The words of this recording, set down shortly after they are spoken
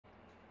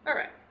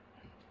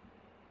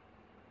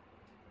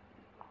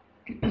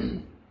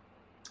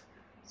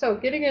So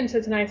getting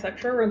into tonight's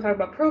lecture, we're going to talk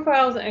about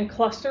profiles and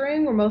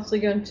clustering. We're mostly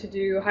going to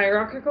do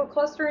hierarchical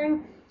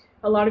clustering.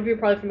 A lot of you are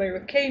probably familiar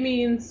with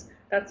k-means.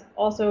 That's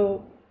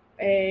also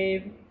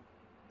a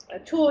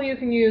tool you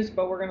can use,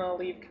 but we're going to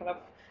leave don't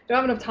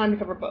have enough time to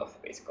cover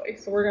both, basically.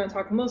 So we're going to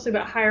talk mostly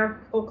about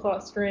hierarchical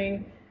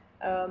clustering,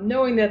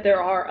 knowing that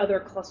there are other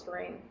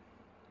clustering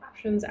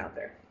options out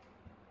there.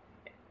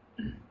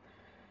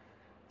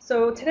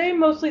 So today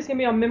mostly it's going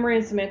to be on memory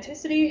and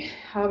semanticity.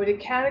 We did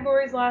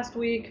categories last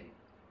week.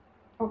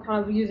 We're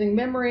kind of using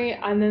memory,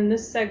 and then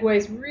this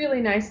segues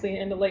really nicely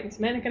into latent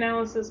semantic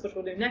analysis, which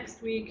we'll do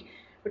next week,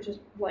 which is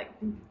like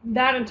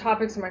that and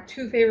topics are my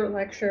two favorite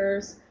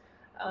lectures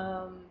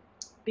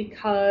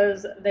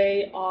because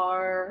they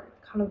are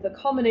kind of the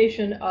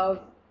culmination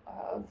of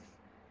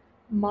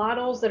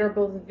models that are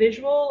both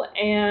visual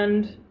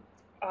and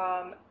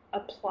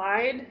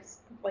applied.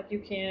 Like you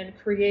can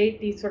create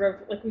these sort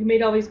of, like we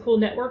made all these cool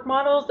network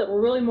models that were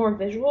really more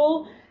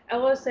visual.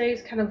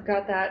 LSA's kind of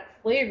got that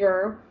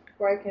flavor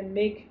where I can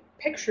make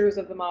pictures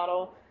of the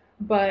model,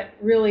 but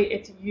really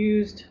it's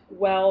used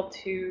well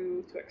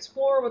to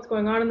explore what's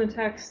going on in the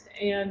text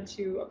and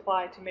to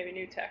apply to maybe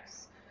new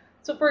texts.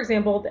 So for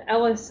example, the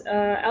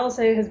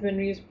LSA has been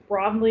used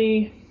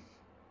broadly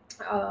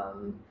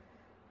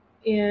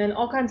in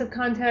all kinds of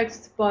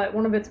contexts, but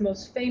one of its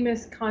most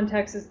famous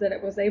contexts is that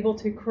it was able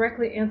to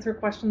correctly answer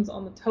questions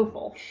on the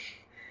TOEFL,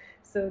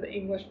 so the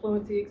English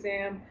fluency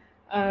exam,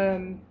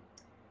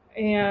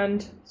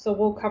 and so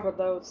we'll cover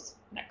those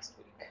next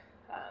week.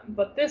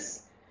 But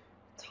this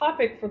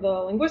topic for the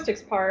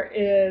linguistics part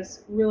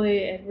is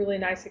really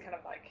nice. It kind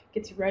of like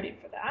gets you ready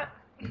for that.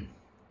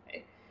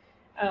 Okay.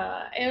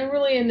 And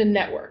really into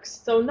networks.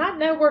 So not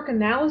network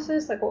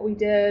analysis like what we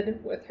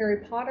did with Harry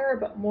Potter,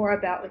 but more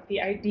about like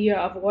the idea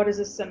of what is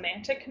a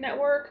semantic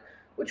network,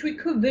 which we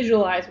could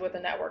visualize with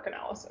a network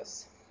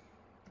analysis.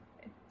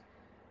 Okay.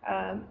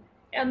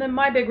 And then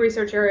my big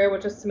research area,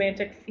 which is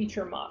semantic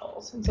feature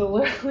models. And so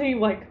literally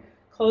like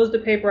closed a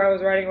paper I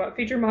was writing about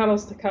feature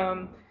models to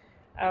come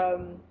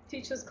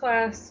teach this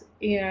class,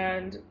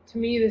 and to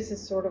me this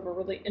is sort of a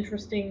really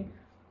interesting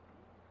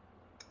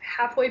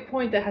halfway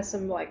point that has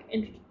some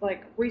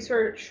like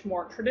research,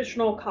 more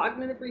traditional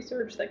cognitive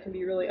research that can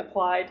be really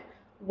applied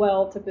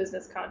well to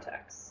business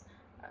contexts.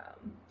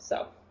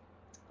 So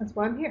that's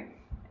why I'm here.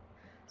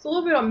 So a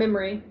little bit on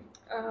memory.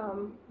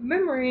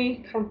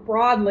 Memory, kind of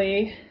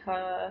broadly,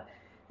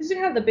 these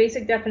have the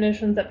basic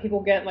definitions that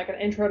people get in like an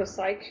intro to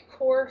psych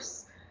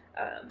course,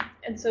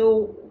 and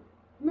so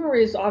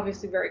memory is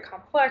obviously very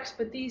complex,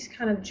 but these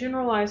kind of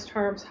generalized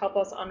terms help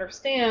us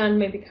understand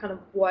maybe kind of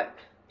what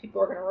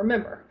people are going to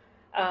remember.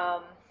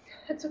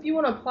 And so if you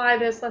want to apply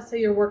this, let's say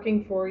you're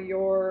working for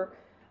your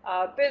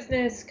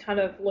business, kind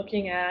of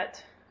looking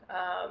at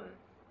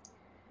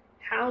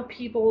how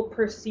people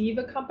perceive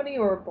a company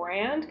or a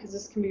brand, because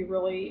this can be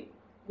really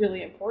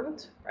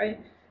important, right?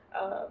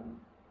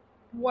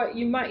 What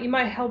you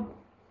might help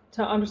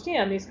to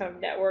understand these kind of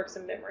networks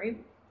and memory.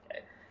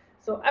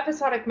 So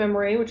episodic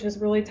memory, which is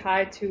really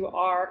tied to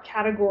our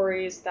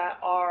categories that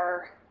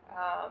are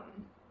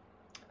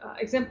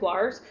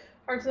exemplars,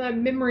 are to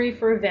memory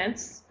for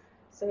events.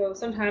 So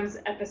sometimes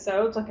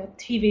episodes, like a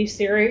TV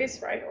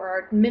series, right, or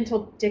our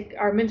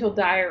mental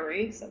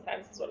diary,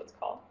 sometimes is what it's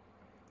called.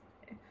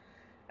 Okay.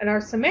 And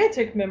our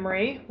semantic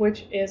memory,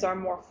 which is our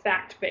more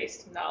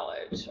fact-based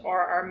knowledge,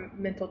 or our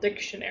mental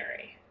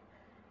dictionary.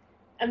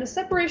 And the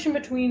separation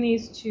between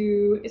these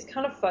two is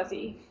kind of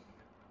fuzzy.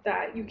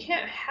 That you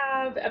can't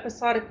have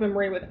episodic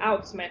memory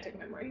without semantic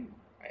memory,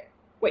 right?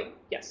 Wait,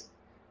 yes,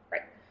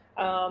 right.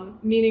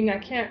 Meaning I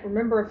can't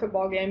remember a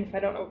football game if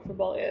I don't know what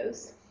football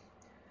is.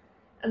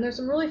 And there's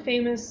some really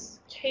famous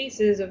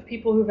cases of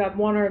people who've had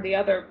one or the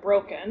other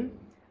broken.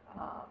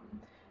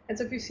 And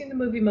so if you've seen the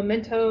movie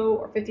Memento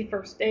or 50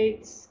 First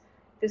Dates,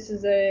 this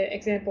is an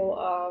example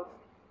of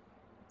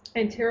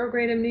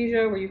anterograde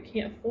amnesia where you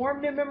can't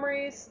form new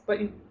memories, but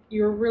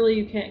your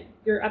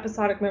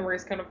episodic memory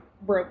is kind of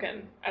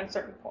broken at a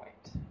certain point.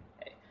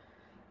 Okay.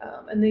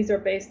 And these are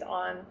based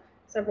on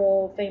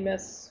several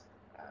famous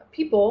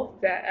people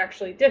that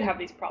actually did have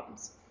these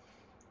problems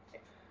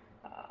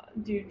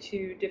due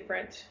to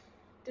different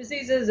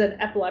diseases,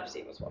 and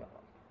epilepsy was one of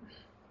them.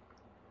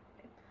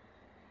 Okay.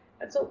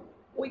 And so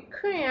we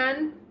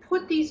can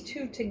put these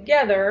two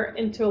together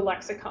into a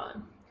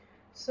lexicon.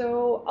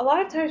 So a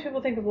lot of times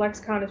people think of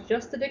lexicon as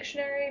just the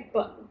dictionary,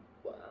 but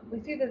we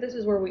see that this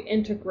is where we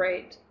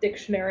integrate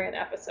dictionary and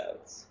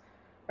episodes,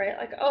 right?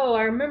 Like, oh,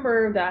 I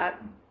remember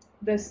that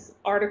this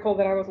article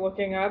that I was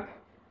looking up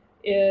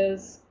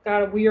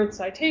got a weird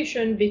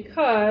citation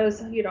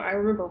because, I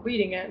remember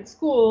reading it in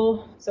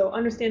school. So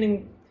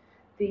understanding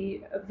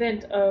the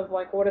event of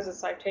like what is a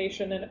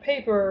citation in a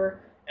paper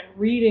and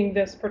reading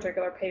this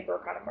particular paper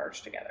kind of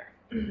merged together.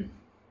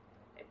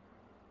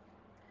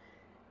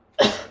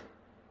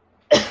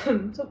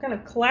 So kind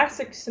of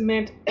classic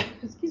semantic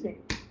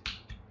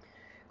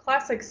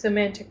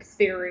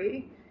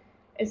theory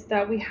is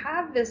that we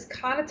have this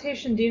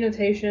connotation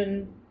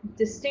denotation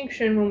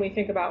distinction when we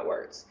think about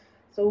words.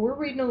 So we're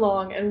reading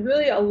along, and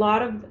really a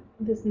lot of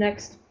this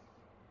next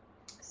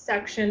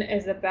section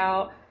is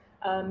about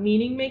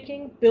meaning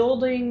making,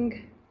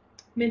 building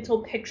mental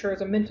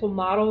pictures or mental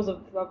models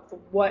of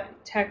what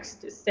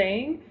text is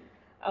saying,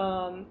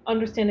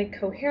 understanding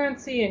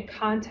coherency and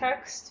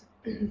context.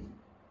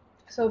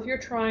 So if you're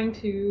trying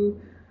to,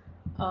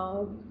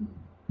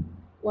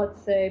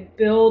 let's say,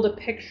 build a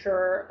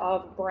picture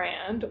of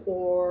brand,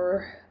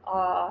 or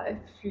if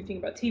you think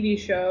about TV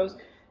shows,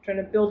 trying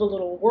to build a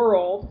little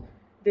world,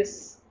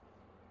 this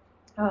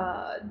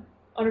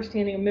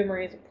understanding of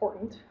memory is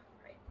important.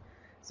 Right?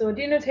 So a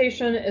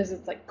denotation is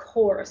its like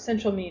core,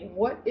 essential meaning.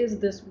 What is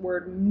this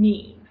word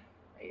mean?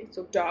 Right?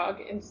 So dog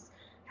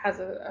has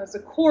a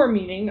core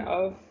meaning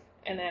of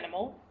an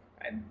animal.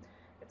 Right?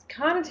 Its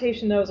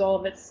connotation, though, is all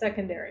of its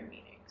secondary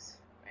meanings.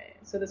 Right?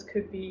 So this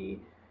could be,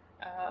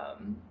 if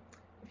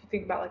you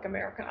think about like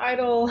American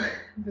Idol,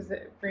 was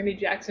it Randy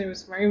Jackson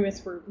was famous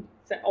for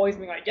always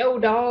being like, "Yo,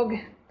 dog,"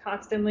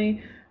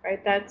 constantly.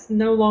 Right? That's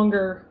no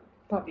longer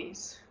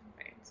puppies.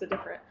 Right? It's a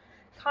different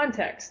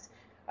context.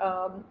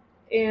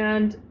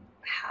 And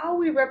how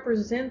we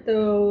represent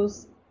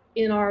those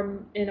in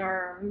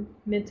our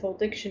mental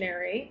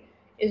dictionary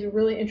is a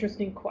really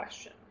interesting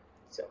question.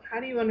 So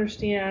how do you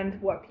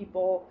understand what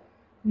people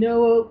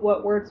know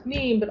what words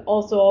mean, but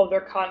also all of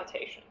their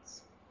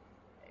connotations?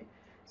 Okay.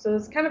 So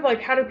it's kind of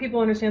like, how do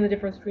people understand the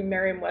difference between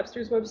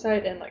Merriam-Webster's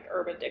website and like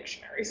Urban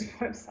Dictionary's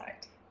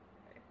website?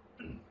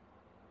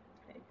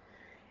 Okay.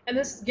 And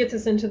this gets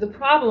us into the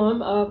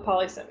problem of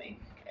polysemy,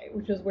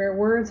 which is where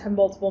words have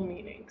multiple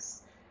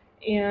meanings.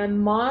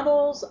 And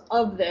models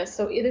of this,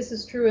 so this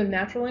is true in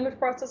natural language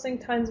processing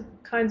kinds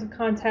of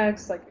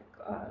contexts, like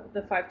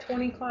the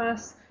 520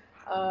 class,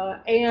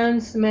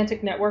 and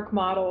semantic network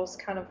models,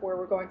 kind of where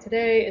we're going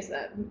today, is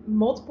that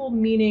multiple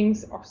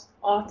meanings are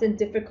often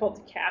difficult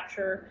to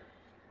capture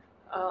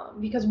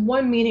because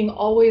one meaning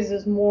always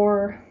is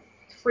more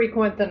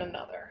frequent than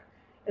another.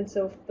 And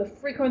so the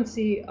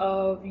frequency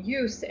of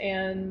use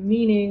and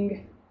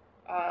meaning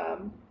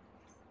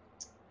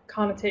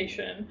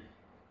connotation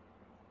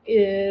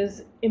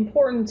is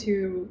important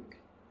to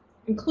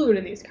include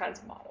in these kinds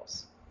of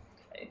models.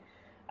 Okay?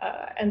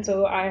 And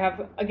so I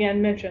have,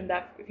 again, mentioned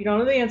that if you don't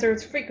know the answer,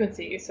 it's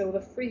frequency. So the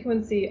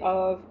frequency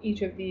of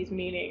each of these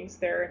meanings,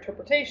 their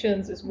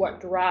interpretations, is what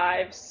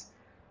drives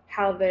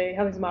how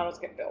these models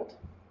get built.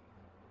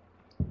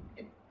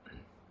 Okay.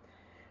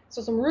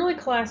 So some really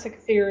classic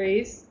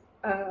theories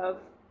of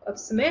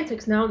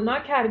semantics, now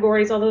not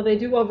categories, although they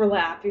do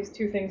overlap. These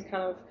two things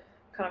kind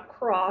of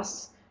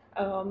cross.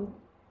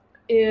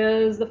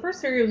 Is the first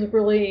theory is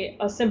really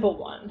a simple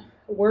one.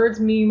 Words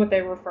mean what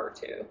they refer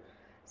to.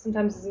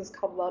 Sometimes this is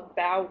called the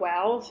bow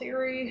wow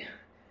theory,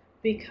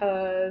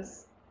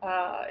 because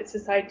it's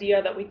this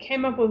idea that we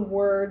came up with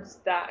words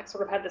that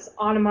sort of had this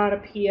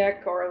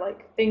onomatopoeic, or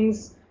like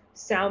things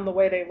sound the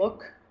way they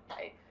look.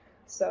 Right?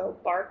 So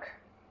bark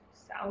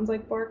sounds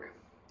like bark.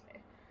 Okay.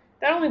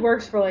 That only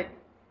works for like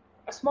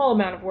a small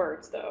amount of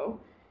words, though.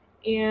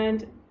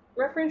 And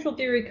referential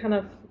theory kind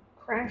of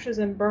crashes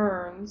and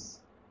burns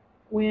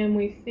when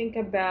we think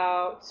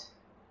about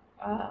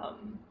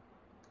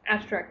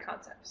abstract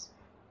concepts.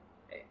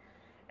 Okay.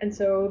 And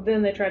so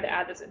then they tried to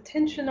add this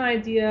intention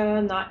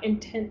idea, not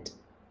intent,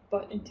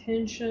 but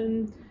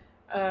intention,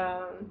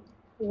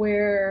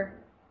 where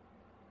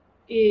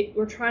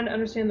we're trying to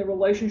understand the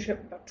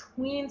relationship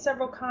between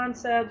several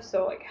concepts.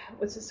 So like,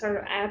 what's this sort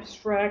of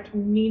abstract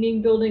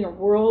meaning building or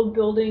world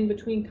building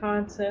between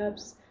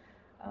concepts?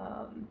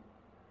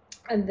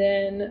 And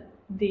then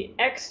the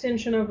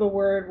extension of the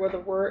word,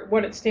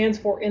 what it stands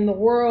for in the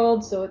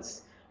world. So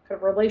it's kind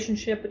of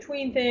relationship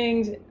between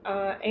things,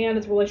 and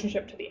its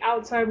relationship to the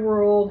outside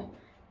world,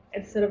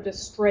 instead of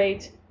just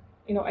straight,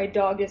 a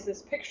dog is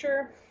this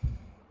picture,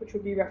 which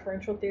would be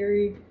referential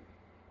theory.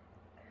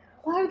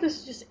 A lot of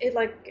this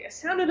it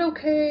sounded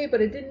okay, but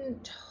it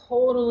didn't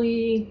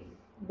totally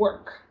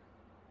work.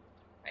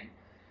 Right?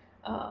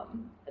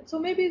 And so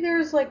maybe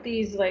there's like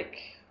these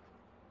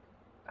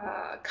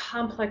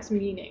complex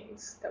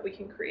meanings that we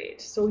can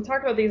create. So we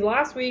talked about these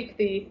last week,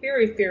 the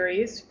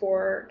theories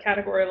for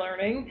category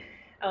learning,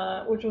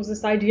 which was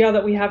this idea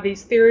that we have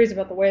these theories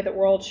about the way that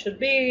worlds should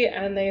be,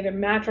 and they either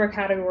match our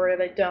category or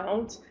they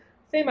don't.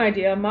 Same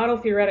idea. Model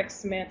theoretic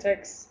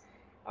semantics,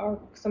 or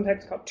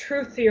sometimes called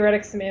truth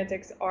theoretic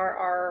semantics, are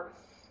our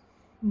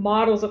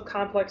models of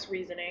complex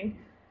reasoning.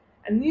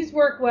 And these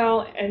work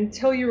well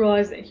until you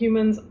realize that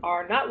humans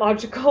are not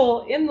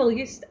logical in the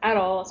least at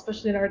all,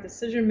 especially in our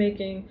decision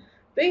making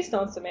based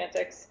on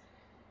semantics.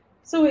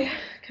 So we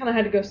kind of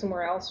had to go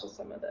somewhere else with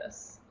some of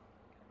this.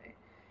 Okay.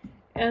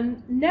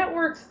 And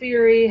network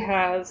theory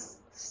has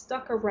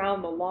stuck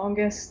around the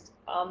longest.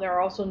 There are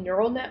also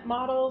neural net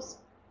models.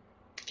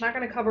 I'm not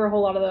going to cover a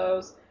whole lot of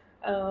those.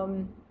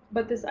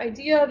 But this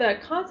idea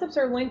that concepts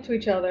are linked to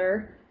each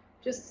other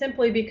just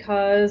simply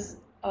because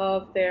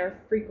of their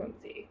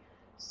frequency.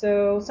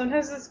 So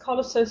sometimes it's called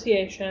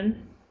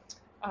association.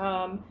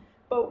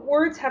 But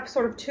words have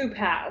sort of two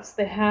paths.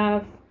 They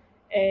have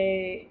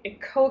a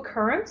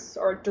co-occurrence,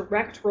 or a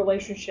direct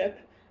relationship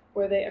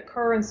where they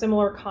occur in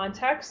similar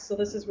contexts. So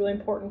this is really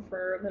important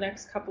for the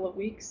next couple of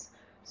weeks.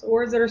 So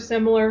words that are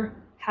similar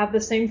have the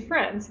same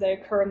friends. They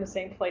occur in the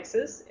same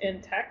places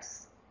in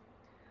text.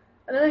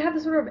 And then they have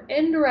the sort of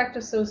indirect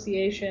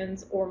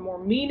associations or more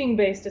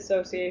meaning-based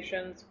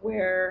associations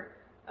where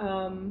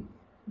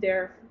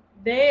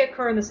they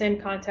occur in the same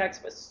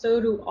context, but so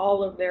do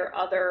all of their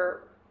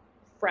other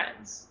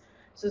friends.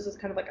 So this is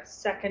kind of like a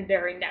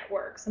secondary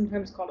network,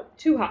 sometimes called a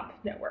two-hop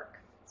network.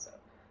 So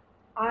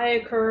I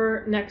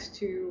occur next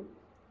to,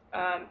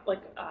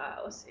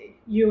 let's see,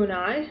 you and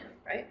I,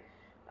 right?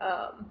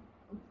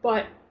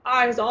 But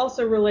I is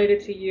also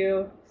related to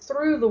you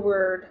through the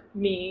word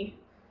me,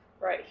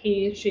 right?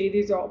 He, she,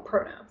 these are all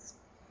pronouns.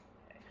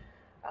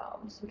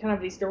 So we kind of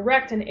have these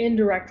direct and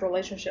indirect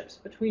relationships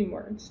between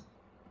words.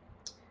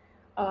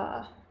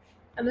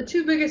 And the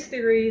two biggest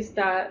theories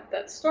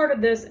that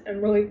started this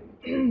and really,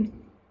 in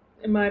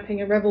my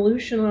opinion,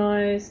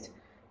 revolutionized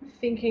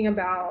thinking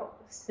about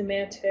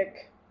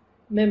semantic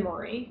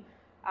memory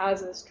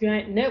as this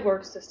giant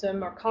network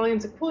system are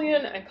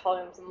Collins-Aquilan and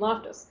Collins and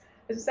Loftus.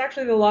 This is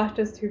actually the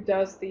Loftus who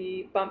does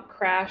the bump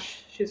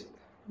crash. She's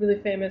really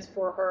famous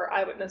for her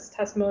eyewitness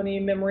testimony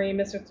memory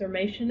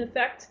misinformation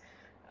effect,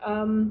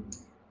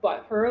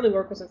 but her early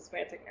work was in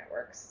semantic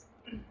networks.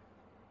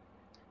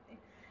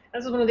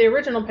 This is one of the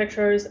original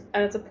pictures,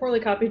 and it's a poorly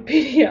copied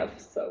PDF,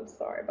 so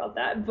sorry about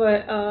that.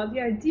 But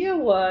the idea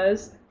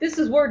was, this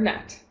is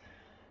WordNet.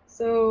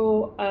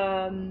 So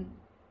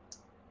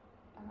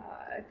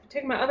if you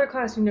take my other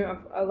class, you know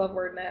I love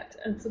WordNet.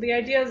 And so the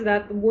idea is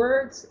that the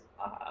words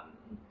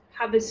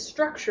have this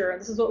structure,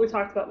 and this is what we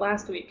talked about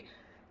last week.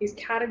 These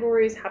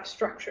categories have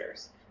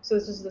structures. So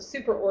this is the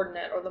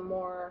superordinate, or the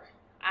more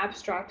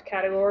abstract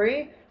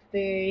category,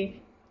 the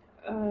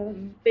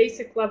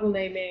basic level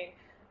naming,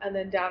 and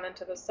then down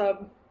into the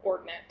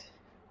subordinate,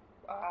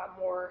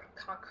 more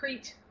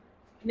concrete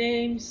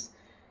names.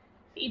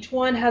 Each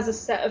one has a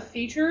set of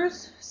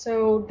features.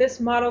 So this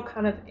model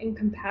kind of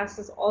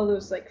encompasses all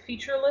those like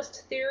feature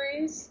list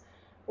theories,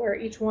 where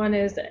each one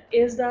is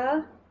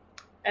a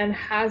and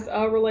has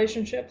a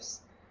relationships.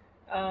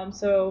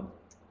 So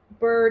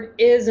bird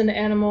is an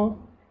animal.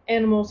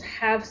 Animals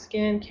have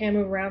skin, can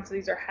move around, so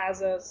these are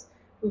has-as.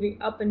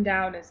 Moving up and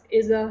down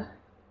is a.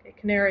 A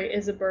canary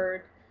is a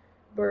bird.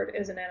 Bird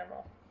is an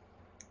animal.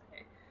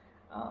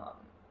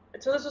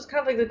 So this was kind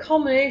of like the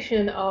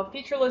culmination of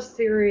featureless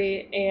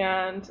theory,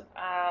 and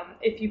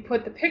if you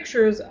put the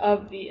pictures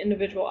of the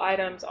individual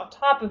items on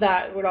top of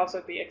that, it would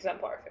also be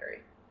exemplar theory.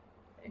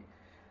 Okay.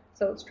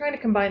 So it's trying to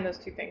combine those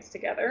two things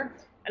together,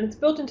 and it's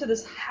built into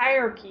this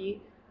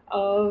hierarchy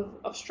of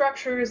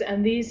structures,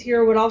 and these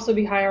here would also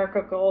be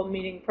hierarchical,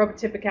 meaning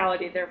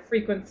prototypicality, their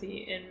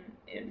frequency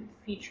in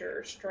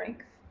feature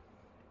strength.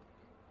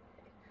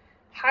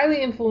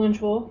 Highly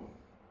influential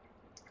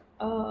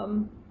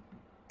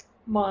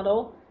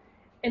model,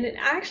 and it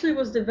actually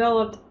was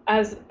developed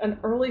as an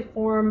early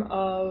form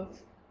of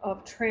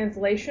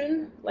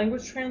translation,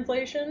 language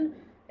translation,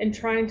 and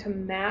trying to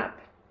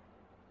map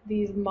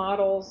these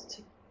models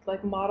to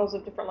like models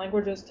of different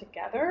languages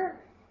together.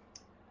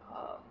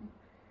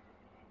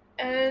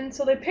 And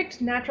so they picked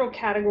natural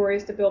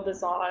categories to build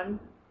this on,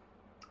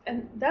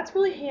 and that's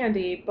really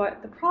handy,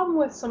 but the problem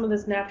with some of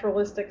this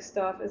naturalistic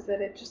stuff is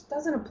that it just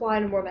doesn't apply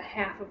to more than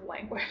half of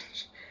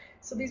language.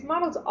 So these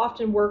models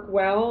often work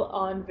well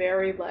on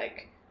very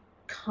like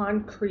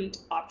concrete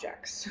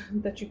objects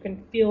that you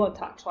can feel and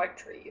touch, like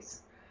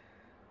trees.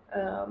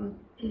 And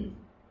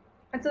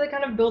so they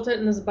kind of built it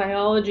in this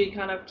biology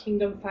kind of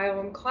kingdom,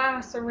 phylum,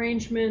 class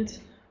arrangement,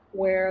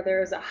 where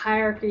there's a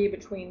hierarchy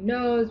between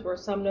nodes, where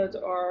some nodes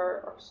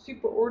are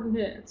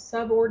superordinate and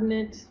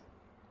subordinate.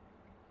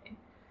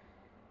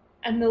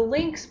 And the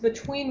links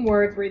between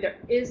words were either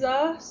is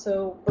a,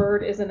 so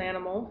bird is an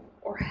animal,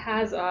 or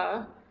has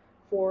a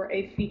for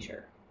a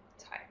feature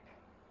type.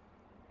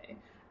 Okay.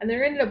 And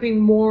there ended up being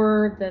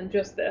more than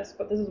just this,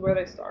 but this is where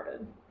they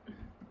started.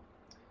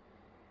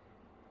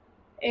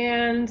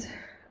 And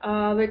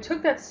they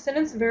took that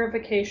sentence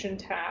verification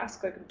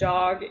task, like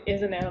dog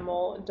is an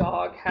animal,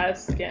 dog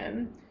has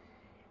skin,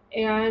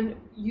 and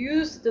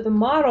used the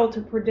model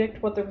to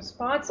predict what the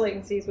response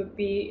latencies would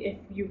be if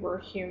you were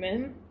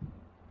human,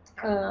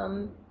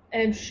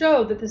 and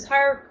showed that this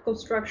hierarchical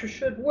structure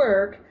should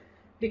work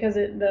because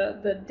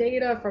the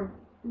data from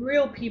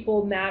real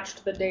people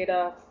matched the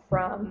data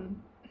from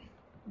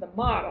the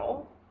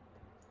model.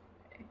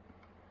 Okay.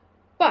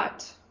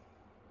 But,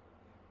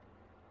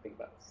 big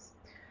buts,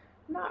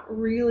 not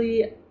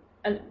really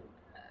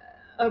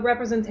a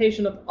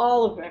representation of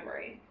all of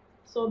memory.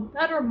 So a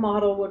better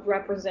model would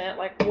represent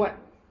like what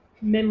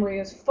memory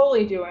is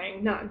fully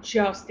doing, not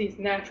just these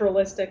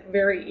naturalistic,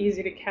 very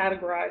easy to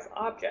categorize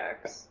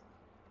objects.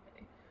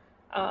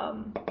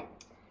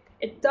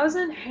 It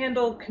doesn't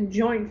handle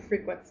conjoint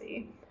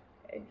frequency.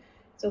 Okay.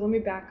 So let me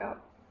back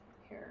up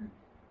here.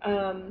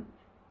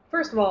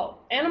 First of all,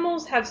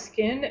 animals have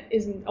skin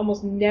is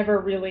almost never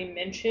really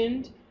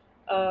mentioned.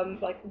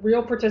 Like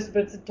real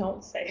participants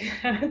don't say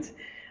that.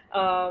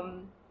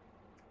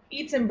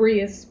 Eats and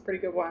breathes is a pretty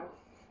good one.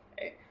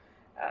 Okay.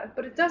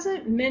 but it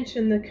doesn't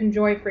mention the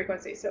conjoint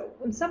frequency. So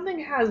when something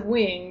has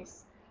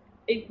wings,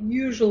 it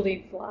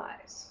usually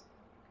flies.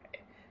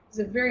 Okay?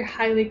 These are very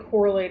highly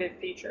correlated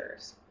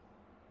features.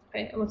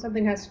 Okay? And when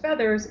something has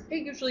feathers,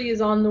 it usually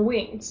is on the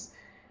wings.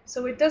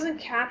 So it doesn't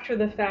capture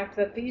the fact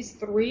that these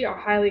three are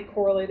highly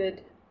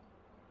correlated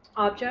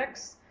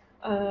objects,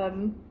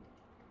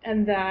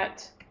 and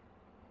that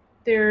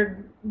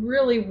they're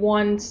really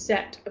one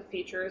set of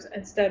features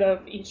instead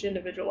of each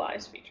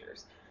individualized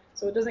features.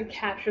 So it doesn't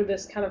capture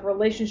this kind of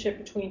relationship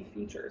between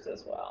features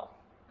as well.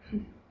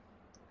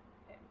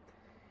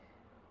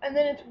 And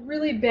then it's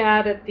really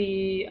bad at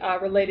the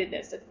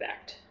relatedness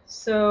effect.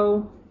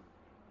 So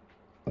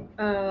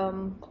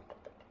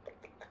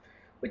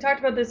we talked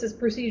about this as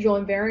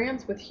procedural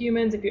invariance. With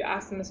humans, if you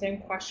ask them the same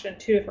question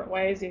 2 different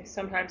ways, you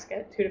sometimes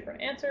get 2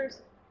 different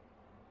answers.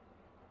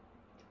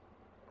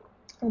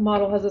 The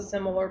model has a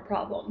similar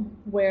problem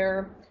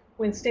where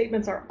when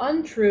statements are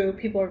untrue,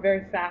 people are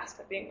very fast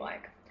at being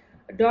like,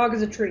 a dog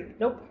is a tree.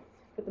 Nope.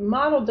 But the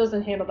model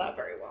doesn't handle that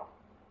very well.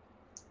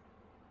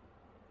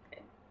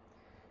 Okay.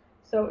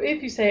 So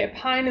if you say a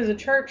pine is a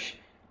church,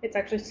 it's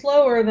actually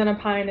slower than a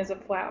pine is a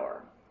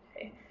flower.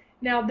 Okay.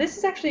 Now this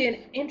is actually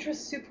an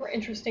super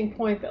interesting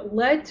point that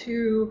led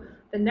to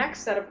the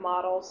next set of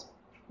models,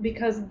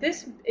 because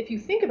this, if you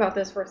think about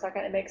this for a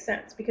second, it makes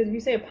sense. Because if you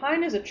say a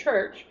pine is a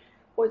church,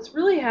 what's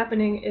really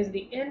happening is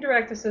the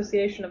indirect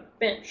association of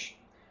bench,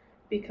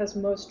 because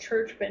most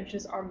church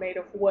benches are made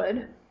of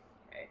wood,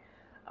 okay?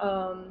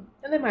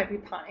 And they might be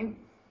pine.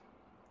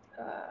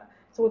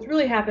 So what's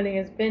really happening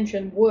is bench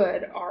and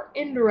wood are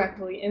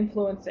indirectly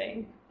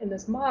influencing in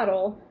this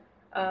model,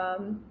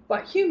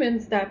 but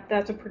humans,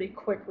 that's a pretty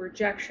quick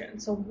rejection.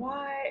 So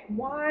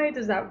why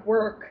does that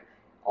work?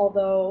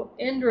 Although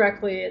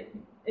indirectly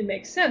it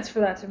makes sense for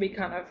that to be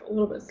kind of a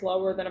little bit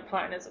slower than a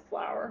pine is a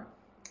flower.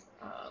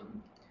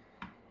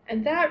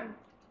 And that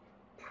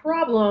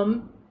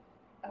problem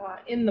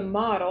in the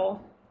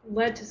model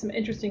led to some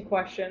interesting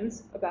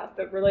questions about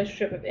the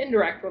relationship of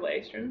indirect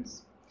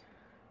relations.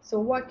 So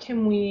what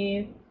can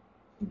we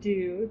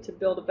do to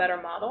build a better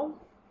model?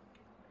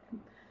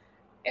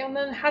 And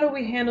then how do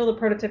we handle the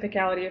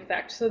prototypicality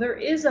effect? So there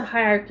is a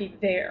hierarchy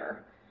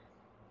there,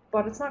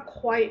 but it's not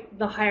quite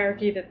the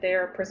hierarchy that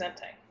they're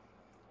presenting.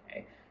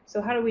 Okay?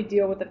 So how do we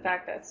deal with the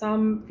fact that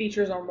some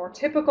features are more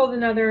typical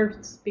than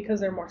others because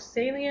they're more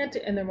salient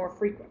and they're more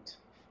frequent?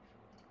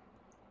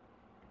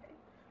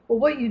 Well,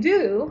 what you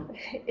do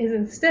is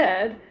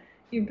instead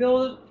you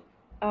build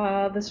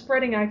the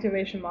spreading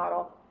activation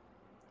model.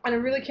 And I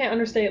really can't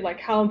understate like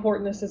how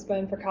important this has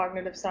been for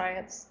cognitive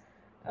science.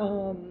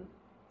 Let's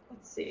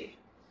see.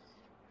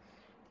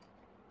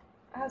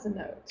 As a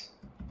note,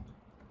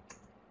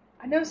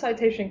 I know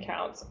citation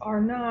counts are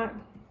not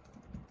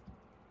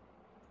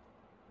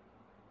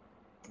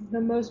the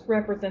most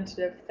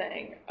representative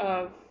thing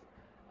of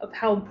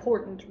how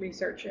important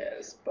research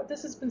is, but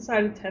this has been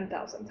cited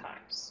 10,000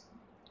 times.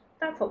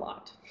 That's a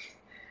lot.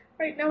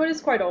 Right now it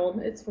is quite old.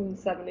 It's from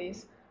the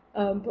 70s,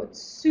 but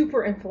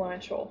super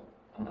influential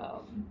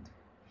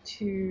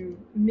to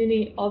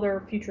many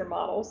other future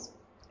models,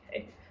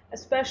 okay?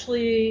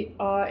 Especially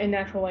in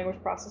natural language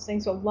processing.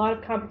 So a lot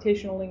of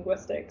computational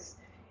linguistics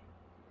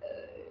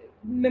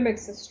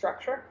mimics this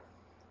structure,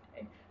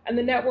 okay? And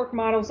the network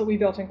models that we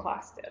built in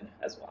class did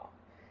as well.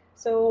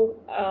 So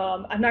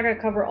I'm not going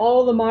to cover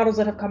all the models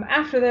that have come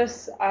after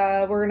this.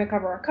 We're going to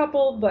cover a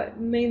couple, but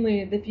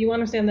mainly if you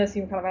understand this,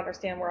 you can kind of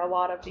understand where a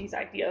lot of these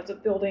ideas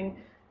of building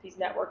these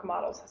network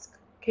models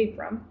came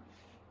from.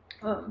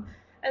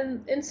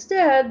 And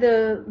instead,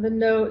 the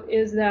note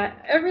is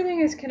that everything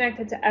is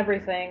connected to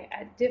everything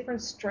at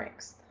different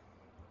strengths.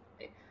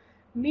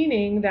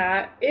 Meaning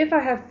that if I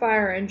have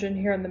fire engine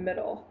here in the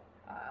middle,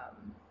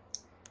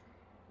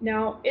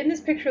 now in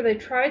this picture they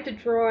tried to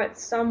draw it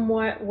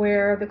somewhat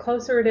where the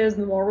closer it is,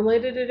 the more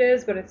related it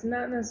is, but it's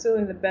not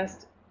necessarily the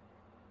best.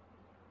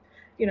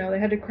 You know, they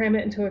had to cram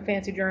it into a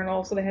fancy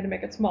journal, so they had to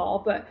make it small,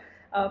 but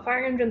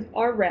fire engines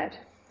are red.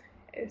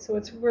 So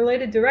it's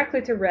related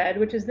directly to red,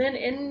 which is then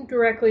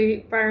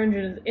indirectly, fire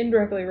engine is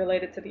indirectly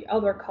related to the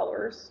other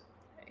colors.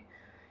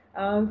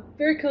 Okay.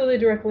 Very clearly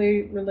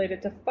directly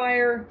related to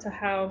fire, to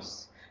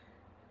house.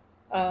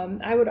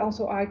 I would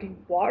also argue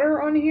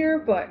water on here,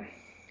 but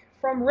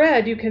from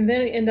red you can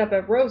then end up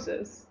at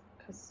roses,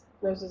 because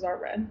roses are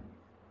red,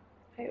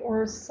 okay,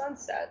 or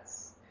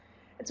sunsets.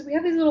 And so we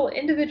have these little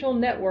individual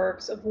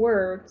networks of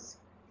words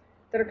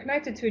that are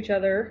connected to each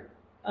other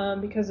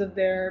because of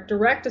their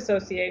direct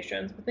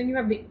associations, but then you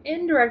have the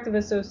indirect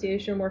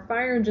association where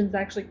fire engines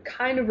actually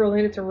kind of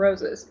related to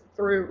roses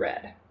through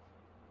red.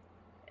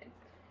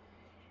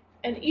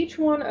 And each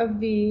one of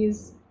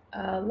these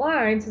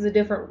lines has a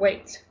different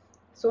weight.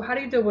 So how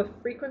do you deal with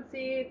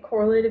frequency,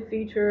 correlated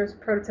features,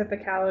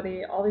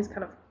 prototypicality, all these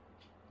kind of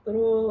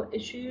little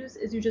issues,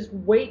 is you just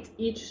weight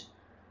each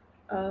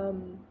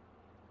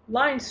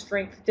line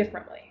strength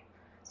differently.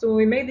 So when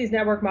we made these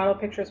network model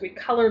pictures, we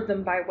colored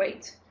them by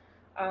weight.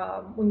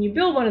 When you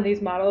build one of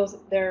these models,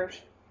 they're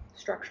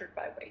structured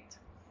by weight.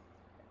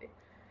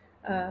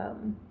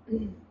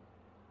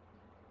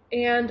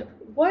 And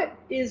what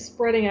is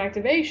spreading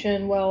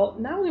activation? Well,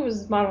 not only was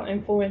this model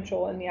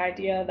influential in the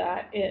idea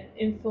that it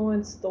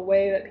influenced the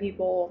way that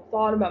people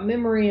thought about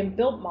memory and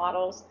built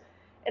models,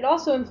 it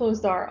also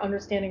influenced our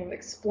understanding of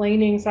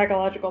explaining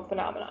psychological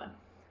phenomena.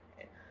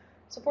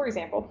 So for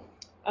example,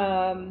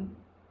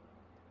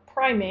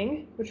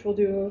 priming, which we'll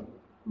do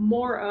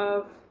more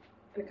of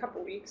in a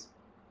couple weeks,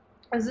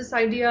 is this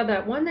idea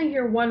that when they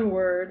hear one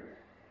word,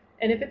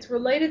 and if it's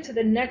related to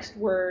the next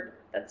word,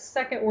 that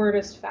second word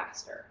is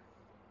faster.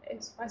 Okay,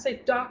 so if I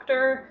say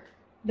doctor,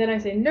 then I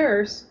say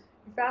nurse,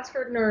 you're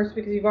faster at nurse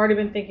because you've already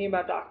been thinking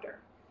about doctor.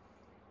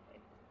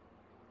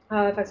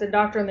 If I said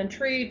doctor and then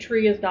tree,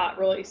 tree is not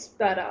really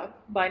sped up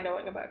by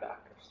knowing about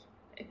doctors.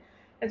 Okay.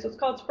 And so it's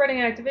called spreading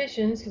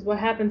activations because what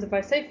happens if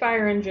I say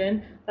fire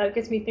engine, that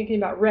gets me thinking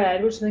about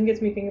red, which then gets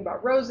me thinking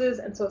about roses.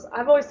 And so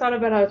I've always thought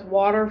about it as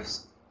water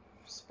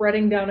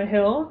spreading down a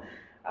hill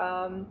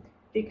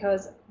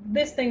because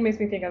this thing makes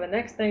me think of the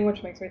next thing,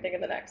 which makes me think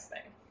of the next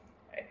thing.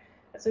 Okay.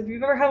 So if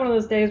you've ever had one of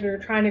those days where you're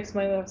trying to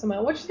explain to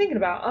someone, what you thinking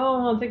about?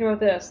 Oh, I'm thinking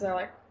about this. And they're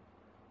like,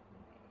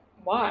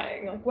 why?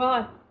 And you're like, well,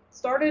 I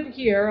started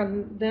here,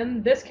 and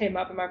then this came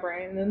up in my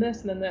brain, and then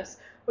this, and then this.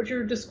 What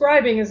you're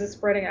describing is a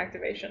spreading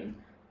activation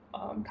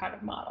kind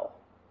of model.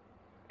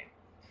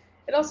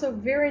 It also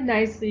very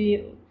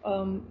nicely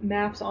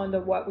maps onto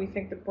what we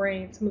think the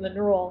brain, some of the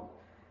neural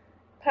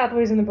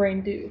pathways in the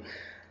brain do.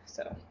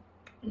 So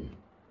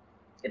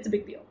it's a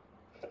big deal.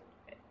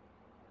 Okay.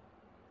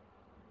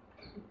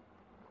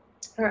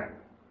 All right.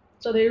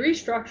 So they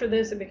restructured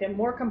this. It became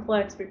more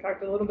complex. We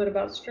talked a little bit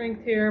about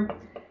strength here.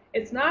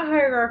 It's not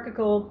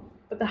hierarchical,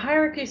 but the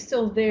hierarchy is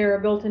still there,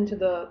 built into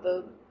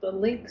the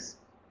links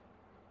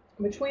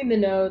between the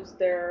nodes.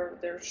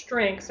 Their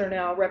strengths are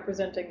now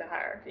representing the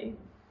hierarchy.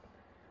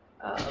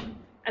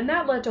 And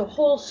that led to a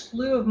whole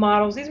slew of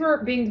models. These were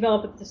being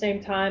developed at the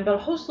same time, but a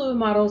whole slew of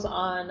models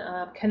on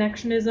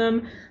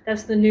connectionism.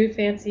 That's the new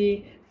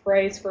fancy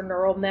phrase for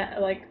neural net.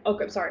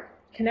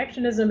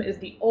 Connectionism is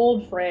the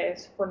old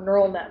phrase for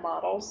neural net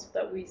models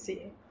that we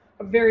see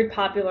are very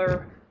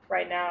popular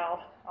right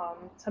now.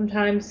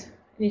 Sometimes,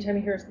 anytime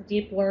you hear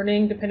deep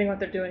learning, depending on what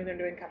they're doing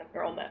kind of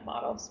neural net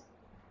models.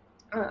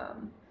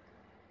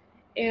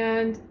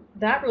 And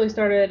that really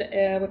started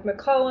with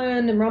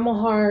McClellan and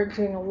Rumelhart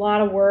doing a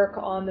lot of work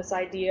on this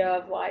idea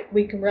of like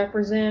we can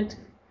represent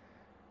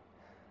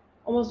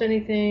almost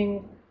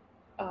anything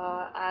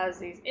as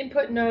these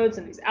input nodes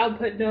and these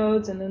output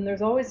nodes, and then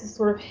there's always this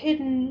sort of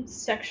hidden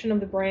section of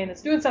the brain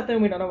that's doing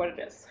something we don't know what it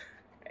is.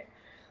 Okay.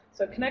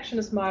 So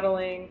connectionist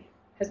modeling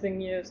has been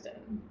used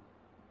in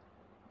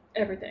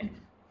everything,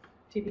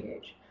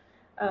 TBH.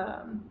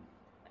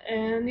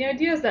 And the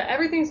idea is that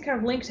everything's kind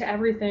of linked to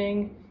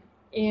everything,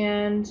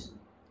 and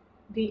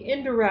the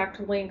indirect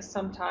links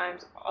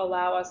sometimes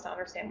allow us to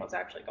understand what's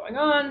actually going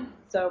on.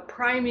 So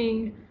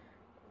priming,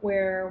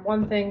 where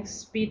one thing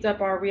speeds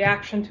up our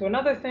reaction to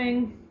another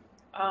thing,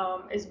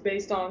 is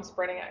based on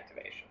spreading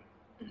activation.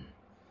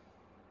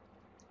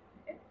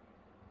 Okay.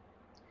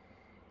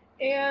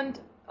 And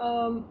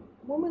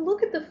when we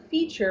look at the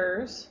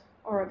features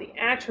or the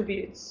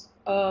attributes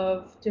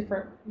of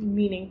different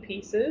meaning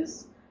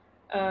pieces,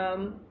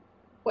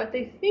 what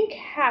they think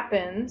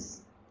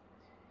happens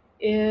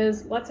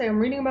is, let's say I'm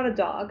reading about a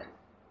dog,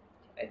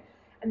 okay,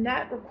 and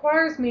that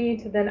requires me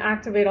to then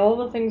activate all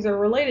the things that are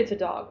related to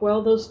dog.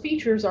 Well, those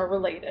features are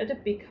related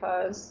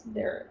because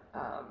they're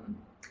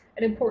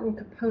an important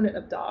component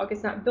of dog.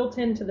 It's not built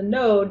into the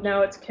node,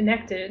 now it's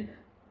connected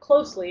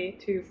closely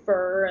to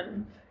fur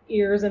and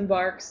ears and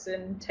barks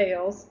and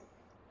tails.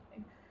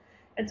 Okay.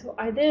 And so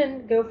I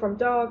then go from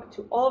dog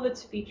to all of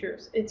its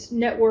features, its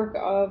network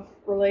of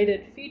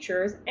related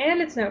features,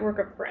 and its network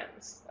of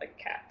friends, like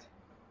cat.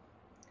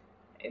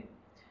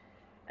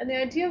 And the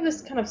idea of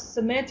this kind of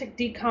semantic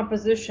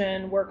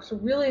decomposition works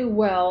really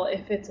well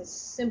if it's a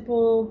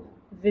simple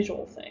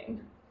visual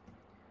thing.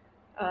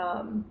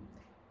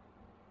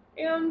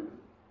 And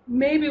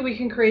maybe we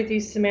can create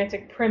these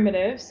semantic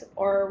primitives,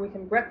 or we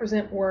can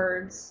represent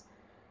words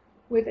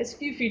with as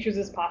few features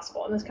as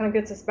possible. And this kind of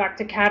gets us back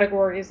to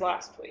categories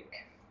last week.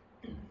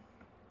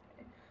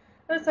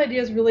 This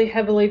idea is really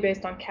heavily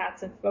based on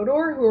Katz and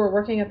Fodor, who are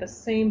working at the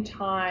same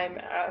time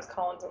as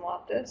Collins and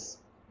Loftus.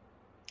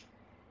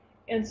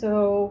 And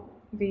so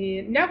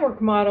the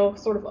network model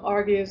sort of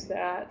argues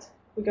that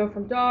we go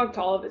from dog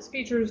to all of its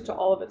features, to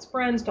all of its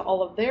friends, to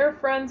all of their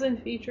friends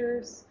and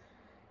features.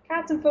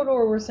 Katz and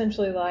Fodor were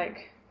essentially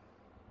like,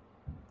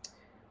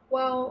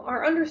 well,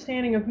 our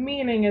understanding of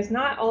meaning is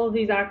not all of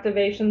these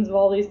activations of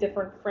all these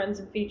different friends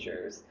and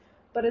features,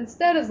 but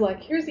instead is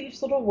like, here's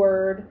each little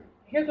word,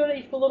 here's what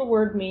each little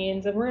word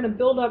means, and we're going to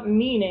build up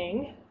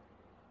meaning,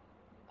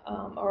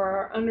 or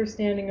our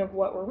understanding of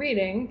what we're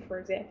reading, for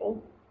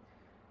example,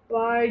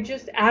 by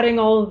just adding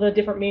all of the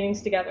different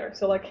meanings together.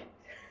 So like,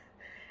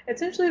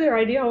 essentially their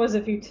idea was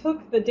if you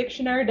took the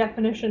dictionary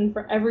definition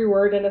for every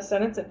word in a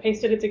sentence and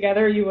pasted it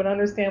together, you would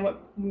understand what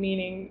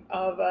meaning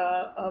of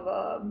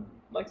a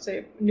like say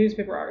a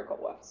newspaper article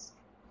was.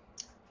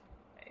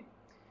 Okay.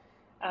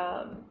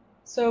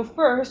 So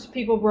first,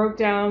 people broke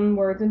down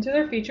words into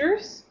their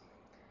features,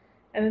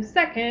 And then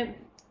second,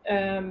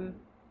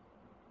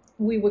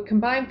 we would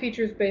combine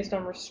features based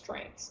on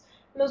restraints.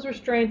 And those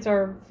restraints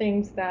are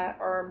things that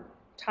are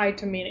tied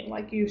to meaning,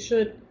 like you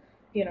should,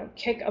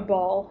 kick a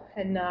ball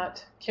and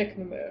not kick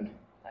the moon,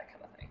 that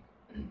kind of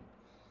thing.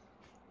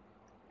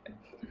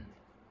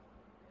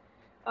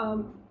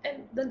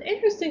 And the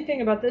interesting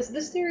thing about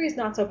this theory is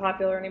not so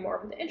popular anymore,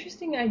 but the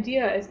interesting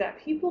idea is that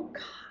people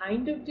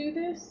kind of do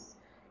this,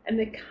 and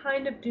they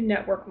kind of do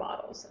network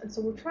models. And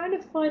so we're trying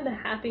to find the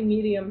happy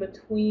medium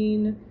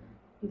between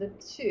the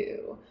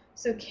two.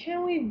 So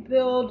can we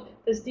build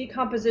this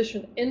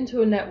decomposition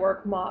into a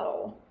network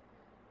model?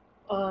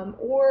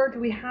 Or do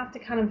we have to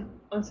kind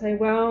of say,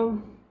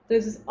 well,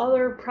 there's this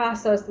other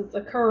process that's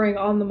occurring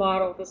on the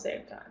model at the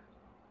same time?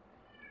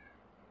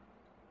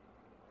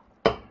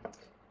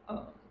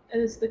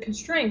 And it's the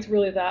constraints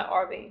really that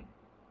are the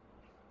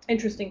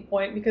interesting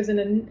point, because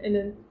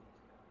in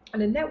a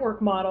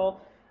network model,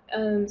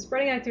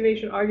 spreading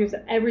activation argues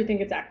that everything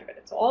gets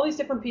activated. So all these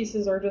different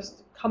pieces are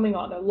just coming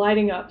on, they're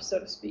lighting up, so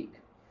to speak.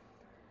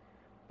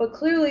 But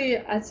clearly,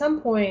 at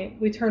some point,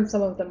 we turn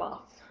some of them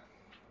off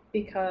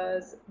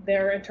because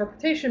their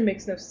interpretation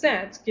makes no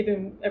sense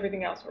given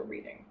everything else we're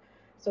reading.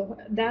 So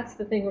that's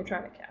the thing we're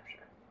trying to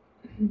capture,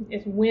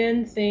 is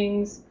when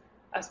things,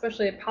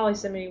 especially at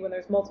polysemy, when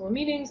there's multiple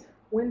meanings,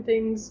 when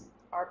things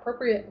are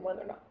appropriate and when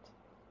they're not.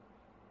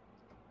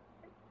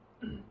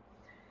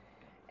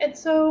 And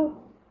so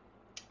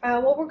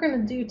what we're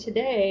going to do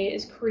today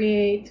is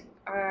create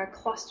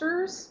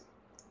clusters.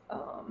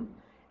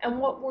 And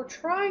what we're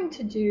trying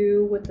to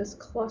do with this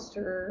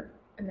cluster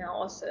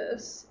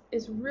analysis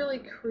is really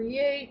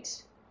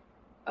create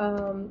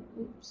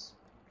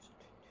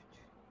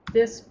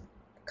this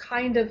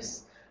kind of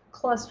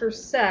cluster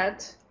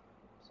set.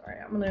 Sorry,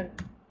 I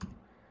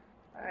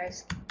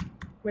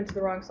went to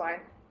the wrong slide,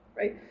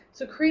 right?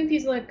 So create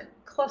these like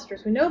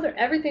clusters. We know that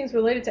everything's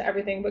related to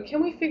everything, but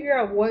can we figure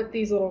out what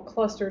these little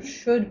clusters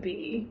should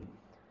be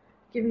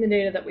given the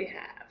data that we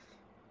have?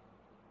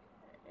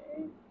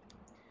 Okay.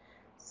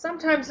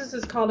 Sometimes this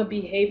is called a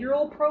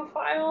behavioral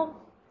profile.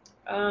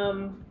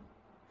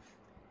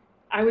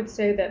 I would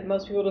say that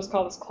most people just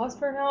call this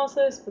cluster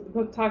analysis, but the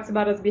book talks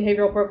about it as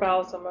behavioral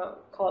profile, so I'm going to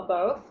call it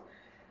both.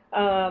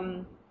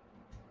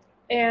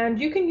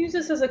 And you can use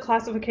this as a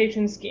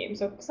classification scheme.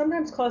 So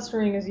sometimes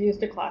clustering is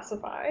used to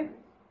classify.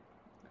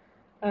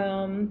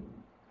 And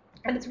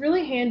it's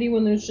really handy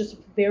when there's just a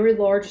very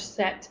large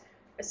set,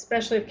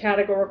 especially of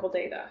categorical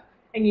data,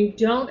 and you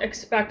don't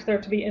expect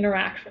there to be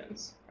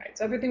interactions, right?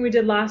 So everything we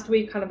did last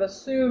week kind of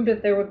assumed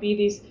that there would be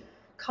these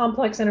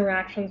complex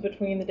interactions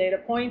between the data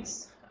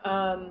points.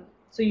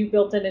 So you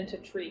built it into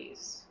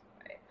trees,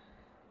 right?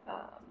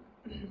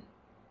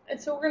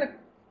 And so we're going to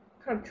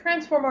kind of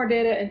transform our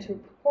data into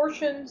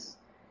proportions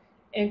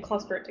and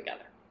cluster it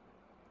together.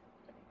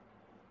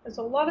 And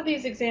so a lot of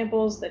these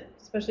examples, that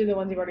especially the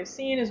ones you've already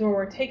seen, is when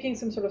we're taking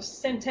some sort of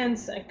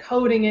sentence and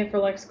coding it for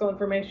lexical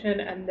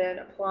information and then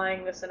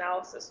applying this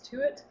analysis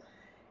to it.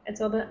 And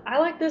so I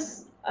like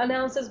this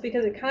analysis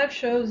because it kind of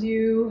shows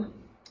you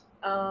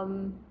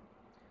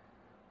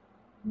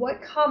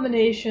what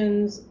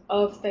combinations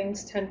of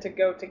things tend to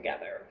go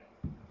together.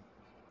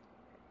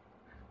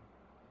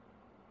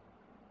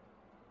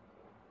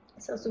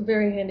 So it's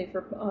very handy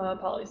for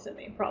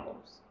polysemy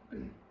problems.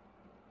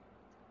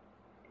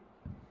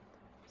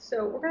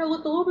 So we're going to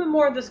look a little bit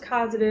more at this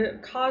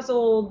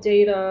causal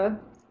data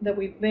that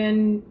we've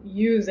been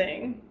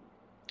using,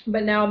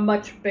 but now a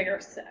much bigger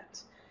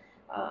set.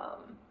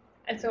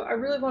 And so I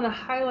really want to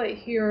highlight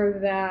here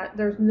that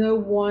there's no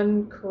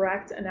one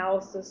correct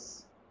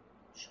analysis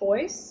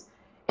choice.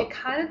 It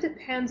kind of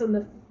depends on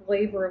the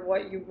flavor of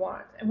what you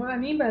want. And what I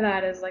mean by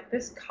that is, like,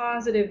 this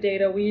causative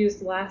data we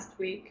used last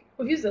week,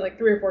 we've used it like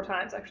 3 or 4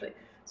 times actually.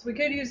 So we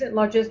could use it in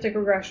logistic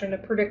regression to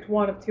predict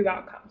one of 2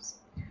 outcomes.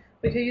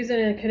 We could use it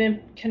in a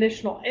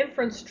conditional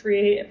inference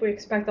tree if we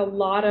expect a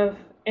lot of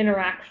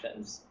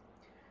interactions.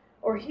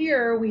 Or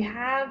here we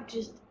have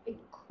just a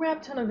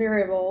crap ton of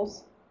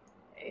variables.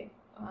 Okay.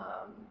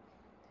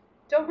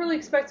 Don't really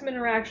expect some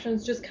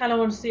interactions, just kind of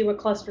want to see what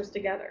clusters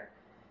together.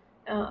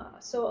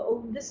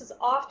 So this is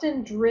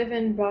often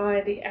driven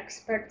by the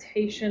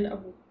expectation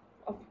of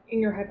in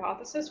your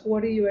hypothesis,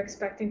 what are you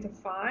expecting to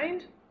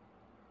find,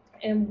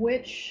 and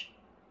what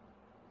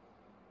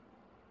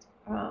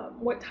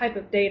type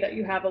of data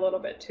you have a little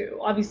bit too.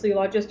 Obviously,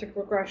 logistic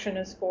regression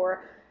is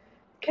for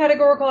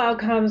categorical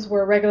outcomes,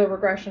 where regular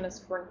regression is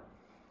for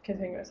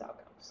continuous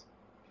outcomes.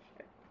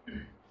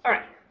 All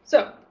right,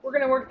 so we're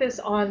going to work this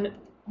on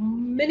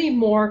many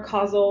more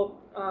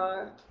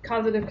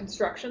causative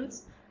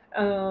constructions.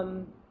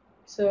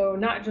 So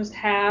not just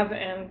have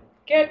and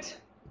get,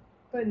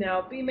 but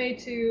now be made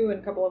to, and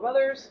a couple of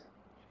others.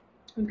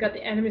 We've got the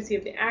animacy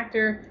of the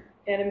actor,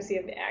 the animacy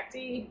of the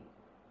actee,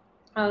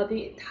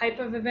 the type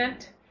of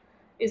event.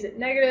 Is it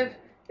negative?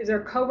 Is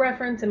there a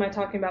co-reference? Am I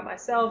talking about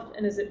myself?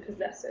 And is it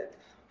possessive?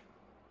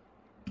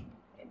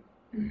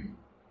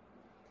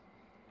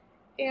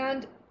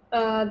 And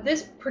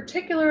this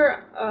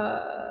particular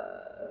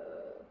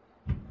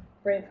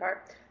brain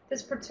fart,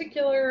 this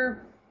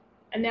particular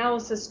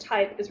analysis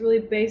type is really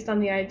based on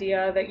the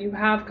idea that you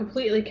have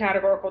completely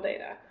categorical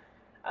data.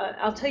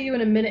 I'll tell you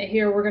in a minute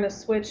here, we're going to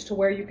switch to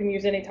where you can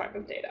use any type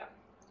of data.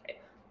 Okay.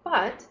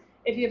 But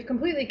if you have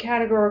completely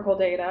categorical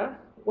data,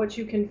 what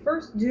you can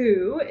first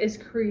do is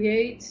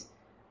create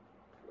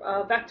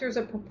vectors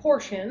of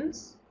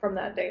proportions from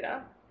that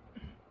data.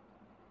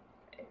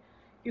 Okay.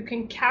 You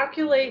can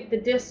calculate the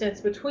distance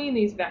between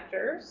these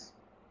vectors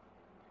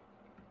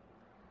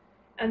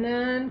and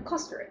then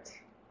cluster it.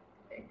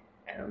 Okay.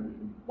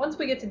 And once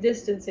we get to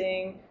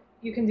distancing,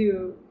 you can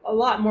do a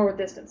lot more with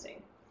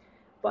distancing.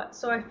 But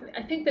so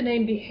I think the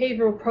name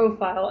behavioral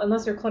profile,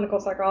 unless you're a clinical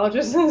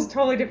psychologist, is a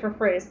totally different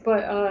phrase.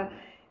 But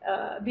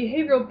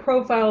behavioral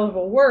profile of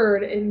a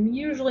word, it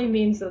usually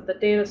means that the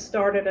data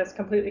started as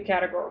completely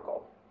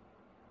categorical.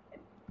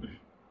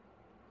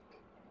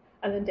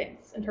 And then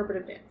dance,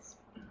 interpretive dance.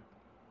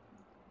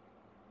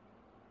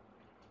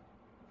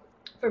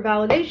 For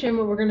validation,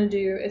 what we're going to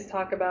do is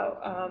talk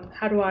about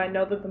how do I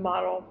know that the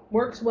model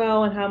works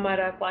well and how might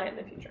I apply it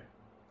in the future.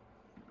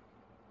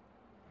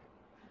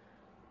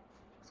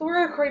 So we're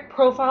going to create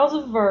profiles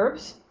of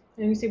verbs.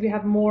 And you see we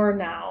have more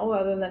now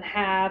other than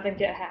have and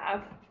get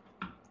have.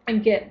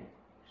 And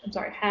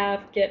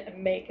have, get,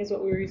 and make is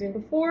what we were using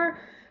before.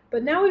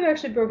 But now we've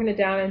actually broken it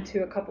down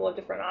into a couple of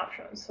different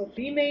options. So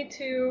be made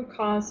to,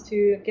 cause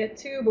to, get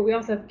to, but we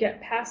also have get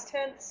past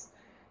tense,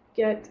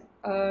 get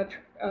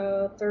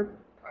third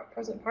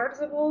present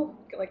participle,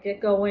 like get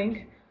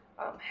going,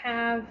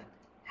 have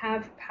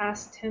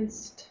past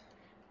tense,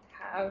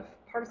 have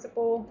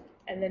participle,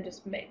 and then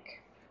just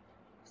make.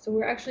 So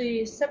we're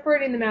actually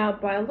separating them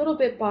out by a little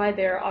bit by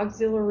their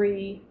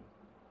auxiliary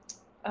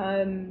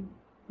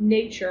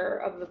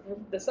nature of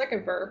the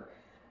second verb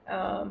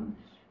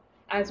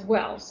as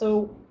well.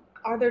 So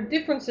are there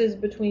differences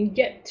between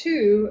get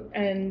to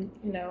and,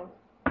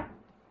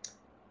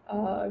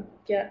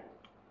 get,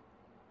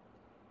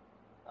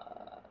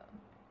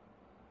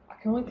 I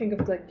can only think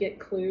of like get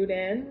clued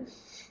in,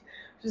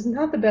 which is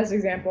not the best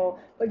example,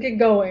 but get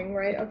going,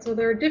 right? So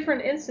there are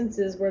different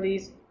instances where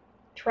these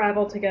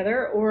travel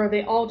together, or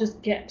they all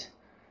just get.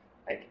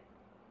 Like,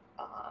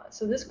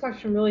 so this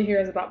question really here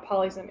is about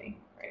polysemy.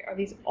 Right? Are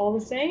these all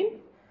the same,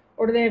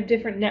 or do they have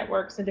different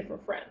networks and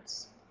different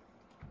friends?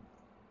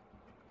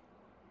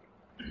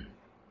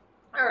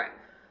 All right.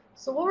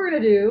 So what we're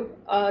going to do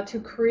to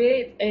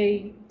create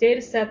a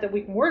data set that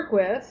we can work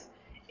with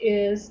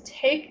is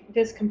take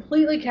this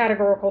completely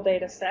categorical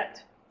data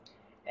set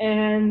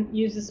and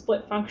use the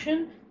split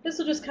function. This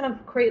will just kind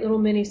of create little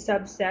mini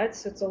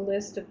subsets. It's a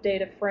list of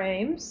data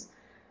frames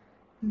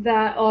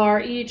that are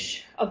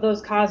each of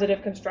those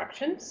causative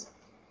constructions.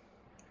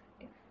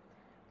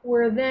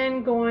 We're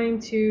then going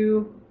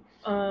to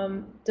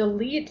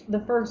delete the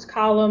first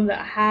column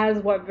that has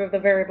what the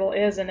variable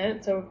is in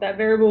it. So if that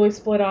variable we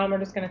split on, we're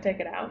just going to take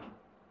it out.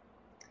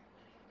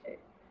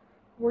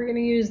 We're going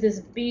to use this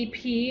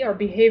BP, or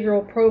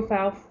behavioral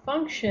profile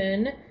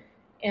function,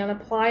 and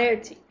apply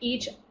it to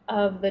each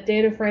of the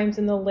data frames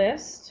in the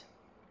list.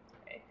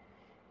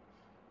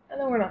 And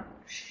then we're going to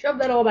shove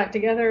that all back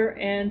together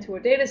into a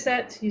data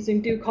set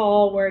using do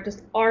call, where it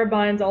just R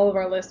binds all of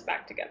our lists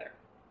back together.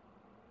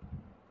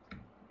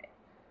 Okay.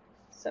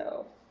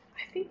 So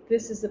I think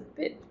this is a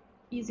bit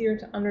easier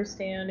to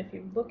understand if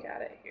you look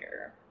at it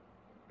here.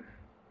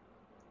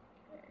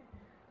 Okay.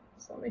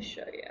 So let me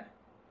show you.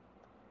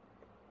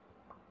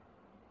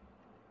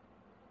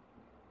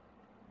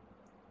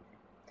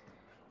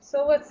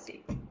 So let's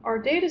see. Our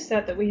data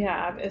set that we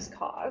have is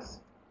cause.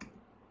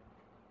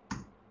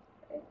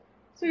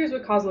 So here's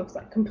what cause looks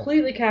like.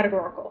 Completely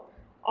categorical.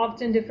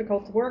 Often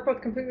difficult to work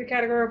with completely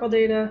categorical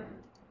data.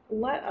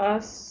 Let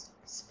us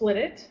split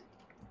it.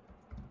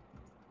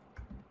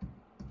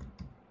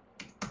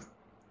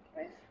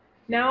 Okay.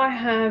 Now I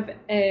have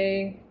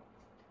a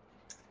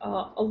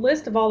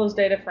list of all those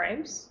data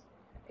frames.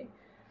 Okay.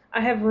 I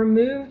have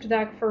removed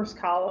that first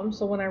column,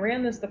 so when I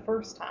ran this the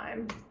first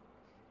time,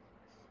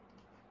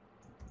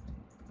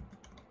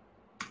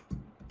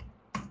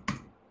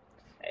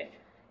 okay,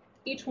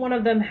 each one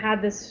of them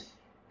had this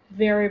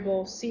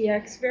variable,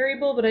 CX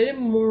variable, but I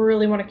didn't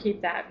really want to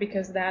keep that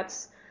because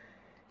that's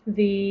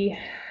the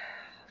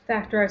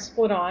factor I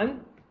split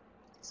on.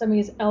 So I'm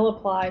going to use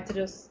lapply to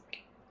just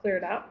clear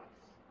it out.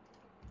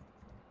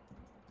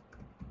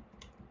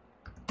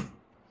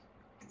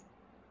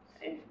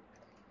 Okay.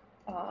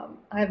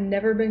 I have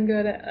never been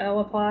good at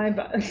lapply,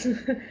 but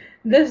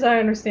this I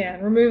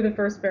understand. Remove the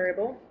first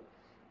variable.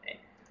 Okay.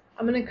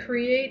 I'm going to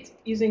create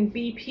using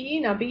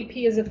BP. Now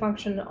BP is a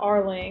function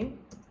rling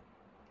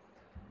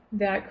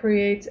that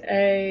creates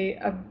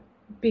a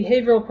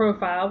behavioral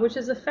profile, which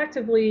is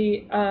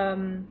effectively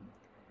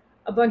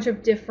a bunch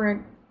of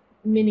different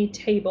mini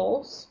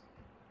tables.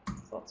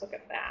 So let's look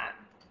at that.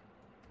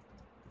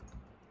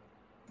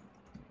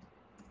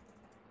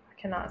 I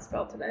cannot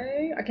spell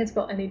today. I can't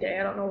spell any day.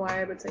 I don't know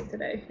why I would say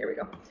today. Here we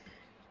go.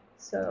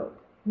 So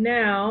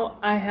now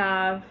I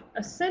have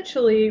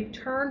essentially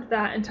turned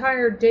that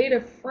entire data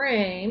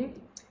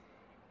frame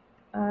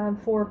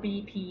for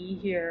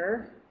BP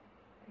here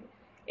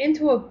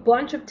into a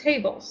bunch of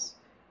tables.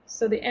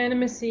 So the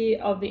animacy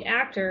of the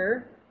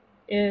actor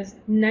is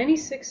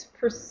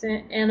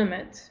 96%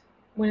 animate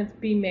when it's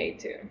being made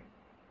to.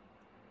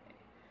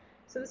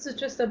 So this is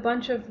just a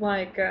bunch of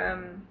like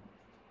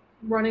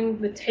running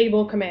the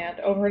table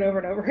command over and over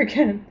and over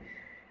again.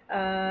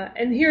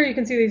 And here you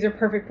can see these are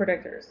perfect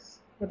predictors,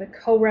 where the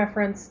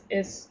co-reference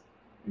is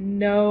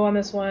no on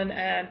this one,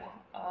 and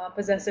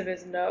possessive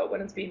is no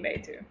when it's being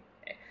made to.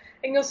 Okay.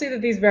 And you'll see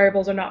that these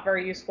variables are not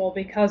very useful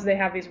because they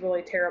have these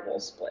really terrible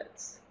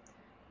splits,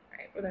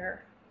 right, where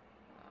they're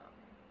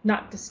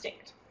not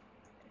distinct.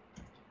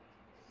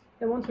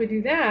 Then once we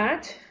do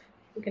that,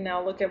 we can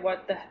now look at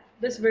what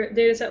this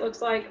data set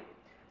looks like.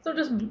 So it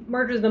just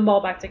merges them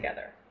all back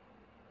together.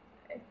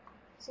 Okay.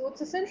 So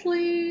it's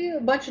essentially a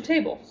bunch of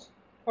tables,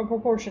 a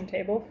proportion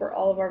table for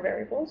all of our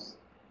variables.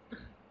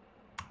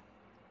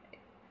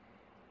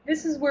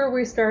 This is where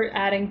we start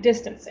adding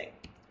distancing.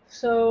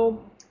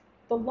 So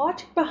the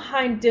logic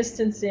behind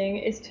distancing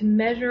is to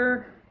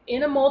measure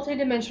in a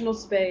multidimensional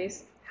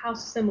space how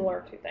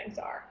similar two things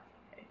are.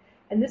 Okay.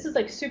 And this is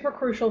like super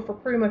crucial for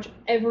pretty much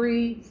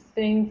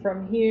everything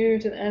from here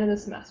to the end of the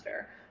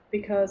semester,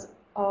 because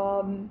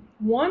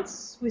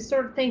once we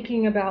start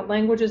thinking about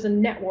language as a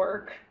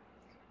network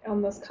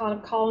on this kind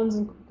of Collins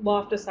and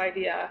Loftus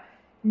idea,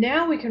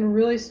 now we can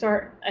really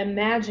start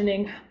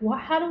imagining,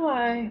 how do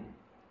I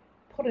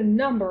put a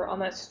number on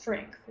that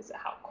strength? Is it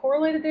how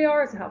correlated they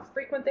are? Is it how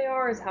frequent they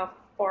are? Is it how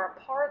far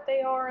apart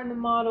they are in the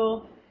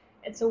model?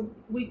 And so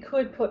we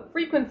could put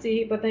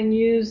frequency, but then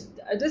use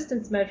a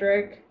distance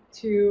metric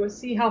to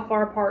see how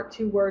far apart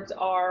two words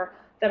are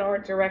that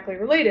aren't directly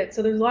related.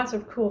 So there's lots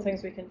of cool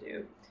things we can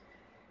do.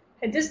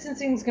 And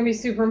distancing is going to be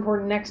super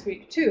important next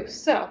week too.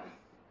 So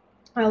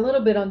a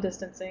little bit on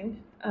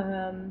distancing.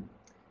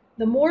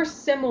 The more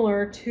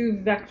similar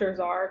two vectors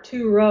are,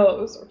 two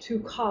rows or two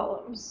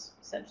columns,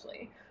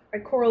 essentially,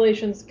 right?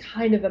 Correlation is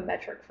kind of a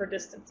metric for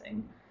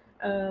distancing.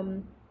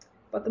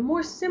 But the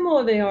more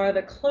similar they are,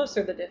 the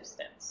closer the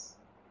distance.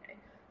 Okay?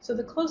 So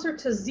the closer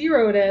to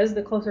 0 it is,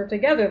 the closer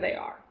together they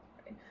are.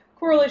 Okay?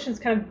 Correlation is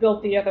kind of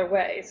built the other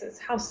way. So it's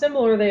how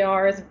similar they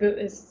are is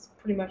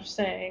pretty much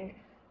saying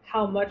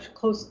how much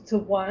close to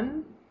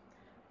 1.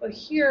 But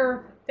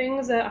here,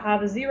 things that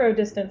have a 0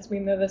 distance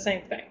mean they're the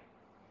same thing.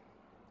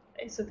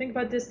 Okay, so think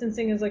about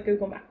distancing as like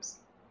Google Maps.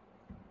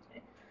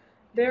 Okay.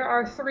 There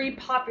are 3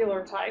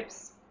 popular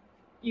types.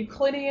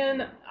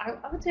 Euclidean, I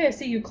would say I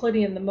see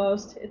Euclidean the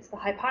most. It's the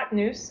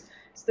hypotenuse.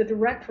 It's the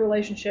direct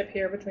relationship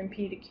here between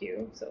P to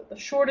Q. So the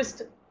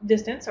shortest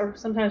distance, or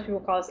sometimes people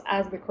call this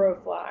as the crow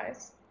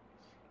flies.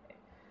 Okay.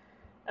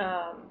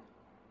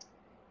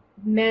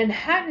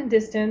 Manhattan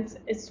distance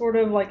is sort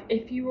of like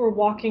if you were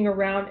walking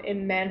around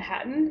in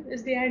Manhattan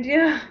is the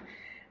idea.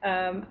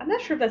 I'm not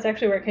sure if that's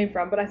actually where it came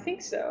from, but I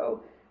think so.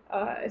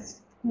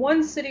 It's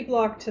one city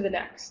block to the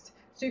next.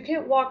 So you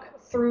can't walk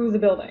through the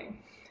building.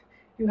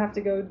 You have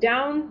to go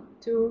down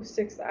to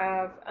 6th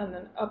Ave and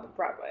then up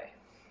Broadway.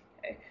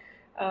 Okay.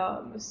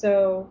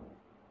 So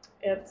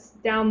it's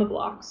down the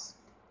blocks.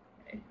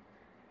 Okay.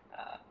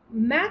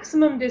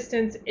 Maximum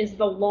distance is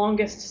the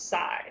longest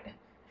side.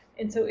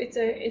 And so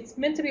it's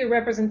meant to be a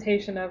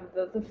representation of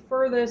the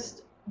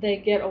furthest they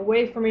get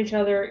away from each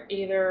other,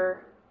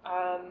 either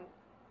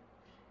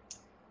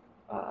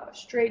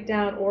straight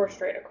down or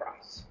straight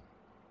across.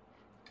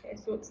 Okay,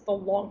 so it's the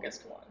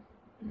longest one.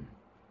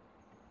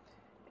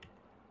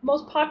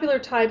 Most popular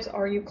types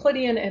are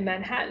Euclidean and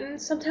Manhattan.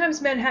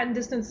 Sometimes Manhattan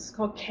distance is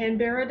called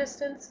Canberra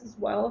distance as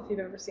well, if you've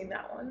ever seen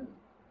that one.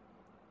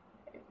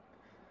 Okay.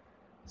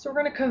 So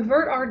we're going to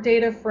convert our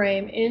data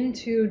frame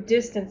into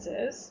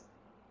distances.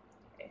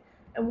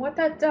 And what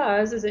that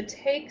does is it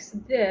takes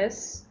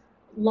this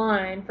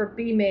line for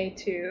be made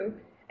to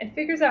and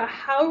figures out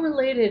how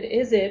related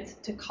is it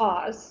to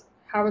cause,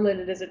 how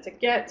related is it to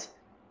get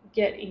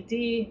ed,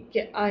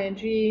 get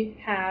ing,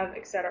 have,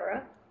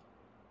 etc.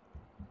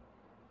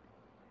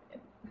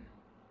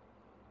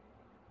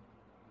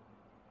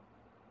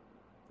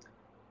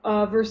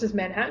 Versus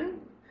Manhattan.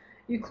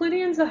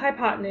 Euclidean's the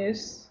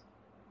hypotenuse,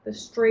 the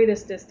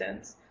straightest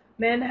distance.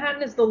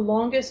 Manhattan is the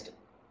longest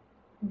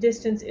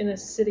distance in a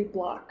city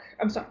block.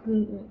 I'm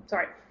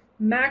sorry.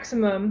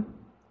 Maximum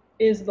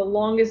is the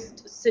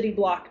longest city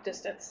block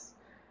distance,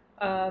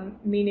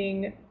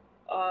 meaning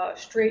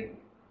straight,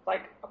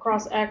 like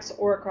across X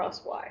or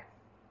across Y.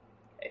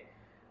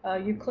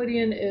 Okay.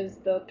 Euclidean is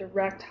the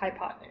direct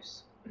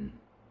hypotenuse.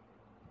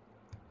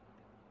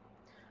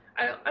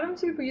 I don't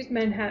see people use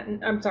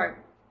Manhattan. I'm sorry.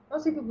 I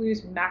don't see people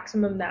use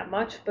maximum that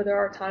much, but there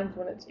are times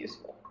when it's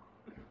useful.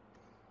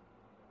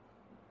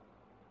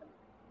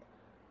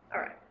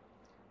 All right.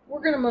 We're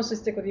going to mostly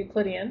stick with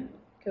Euclidean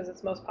because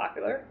it's most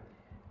popular.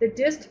 The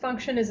dist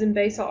function is in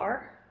base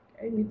R.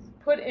 Okay, we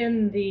put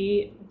in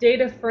the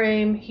data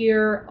frame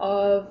here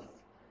of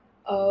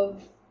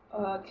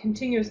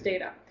continuous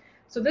data.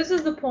 So this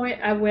is the point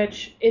at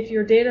which if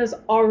your data is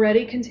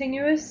already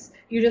continuous,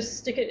 you just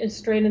stick it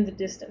straight into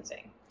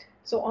distancing.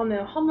 So on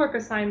the homework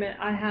assignment,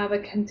 I have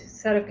a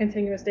set of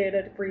continuous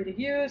data for you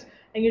to use,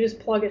 and you just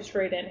plug it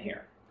straight in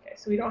here. Okay,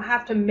 so we don't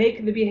have to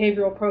make the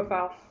behavioral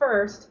profile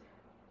first.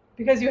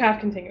 because you have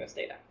continuous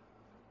data.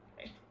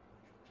 Okay.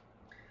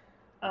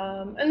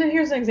 And then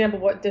here's an example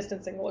of what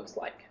distancing looks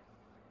like.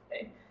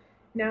 Okay.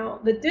 Now,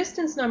 the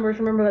distance numbers,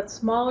 remember that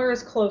smaller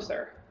is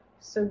closer.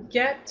 So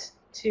get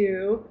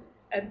to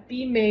and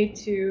be made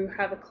to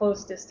have a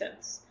close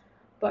distance,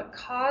 but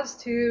cause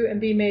to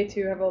and be made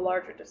to have a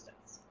larger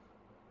distance.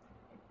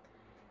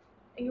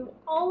 And you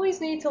always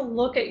need to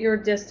look at your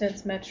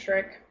distance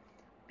metric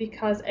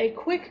because a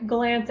quick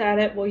glance at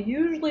it will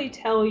usually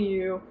tell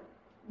you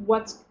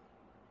what's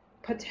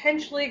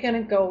potentially going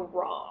to go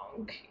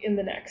wrong in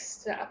the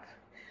next step.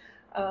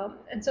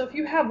 And so if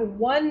you have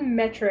one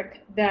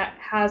metric that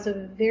has a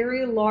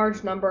very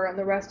large number and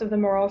the rest of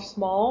them are all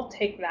small,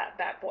 take that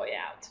bad boy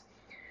out.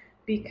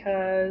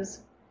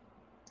 Because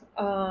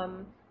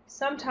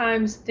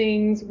sometimes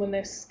things, when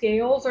the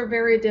scales are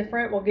very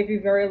different, will give you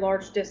very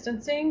large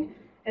distancing.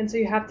 And so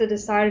you have to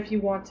decide if you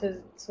want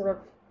to sort of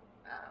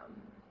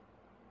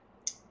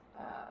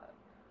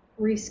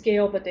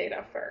rescale the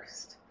data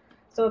first.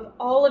 So if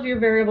all of your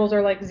variables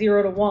are like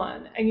 0 to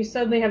 1, and you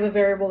suddenly have a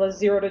variable that's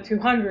 0 to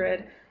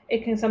 200,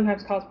 it can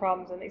sometimes cause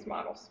problems in these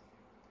models.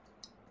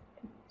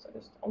 So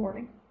just a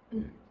warning.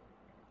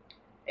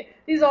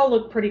 These all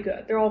look pretty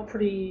good. They're all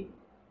pretty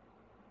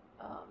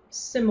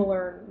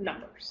similar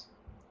numbers.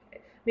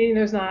 Okay? Meaning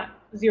there's not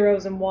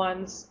zeros and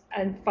ones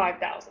and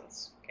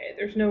 5,000s. Okay?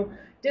 There's no,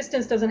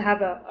 distance doesn't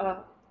have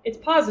it's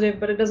positive,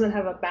 but it doesn't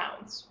have a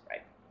bounds,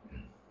 right?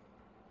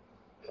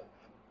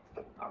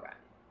 All right.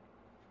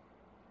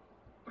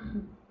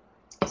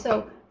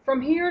 So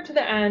from here to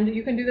the end,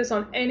 you can do this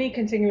on any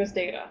continuous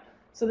data.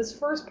 So this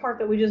first part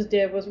that we just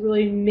did was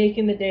really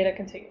making the data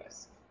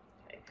continuous.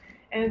 Okay.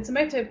 And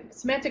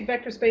semantic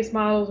vector space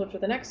models, which are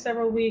the next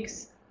several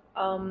weeks,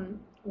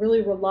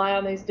 really rely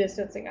on these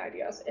distancing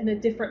ideas in a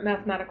different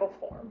mathematical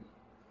form.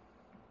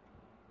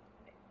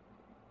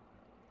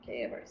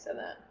 Okay, I've already said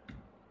that.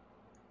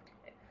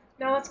 Okay.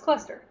 Now let's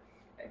cluster.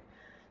 Okay.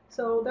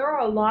 So there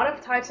are a lot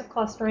of types of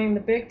clustering. The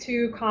big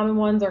two common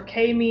ones are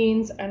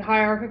k-means and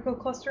hierarchical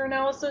cluster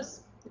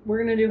analysis.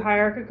 We're going to do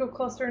hierarchical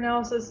cluster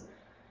analysis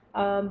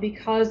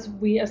because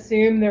we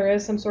assume there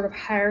is some sort of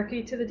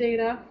hierarchy to the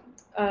data,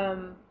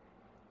 and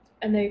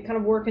they kind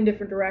of work in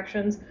different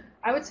directions.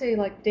 I would say,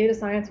 like, data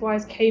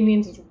science-wise,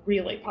 k-means is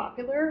really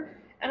popular,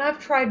 and I've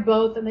tried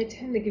both, and they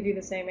tend to give you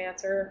the same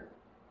answer,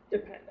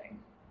 depending.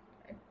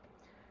 Okay.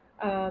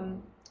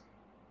 And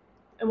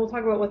we'll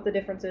talk about what the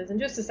difference is in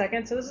just a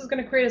second. So this is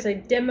going to create us a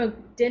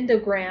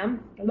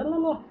dendrogram,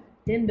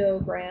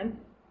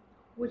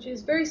 which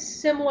is very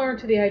similar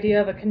to the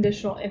idea of a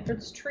conditional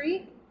inference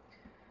tree.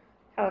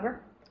 However,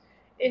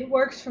 it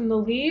works from the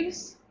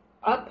leaves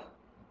up.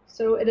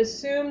 So it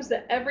assumes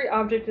that every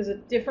object is a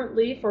different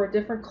leaf or a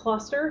different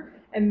cluster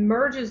and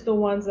merges the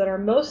ones that are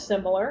most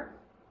similar.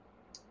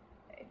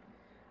 Okay.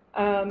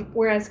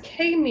 Whereas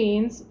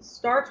k-means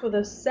starts with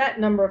a set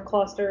number of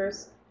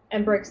clusters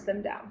and breaks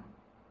them down.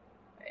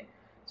 Okay.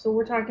 So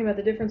we're talking about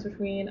the difference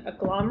between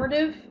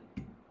agglomerative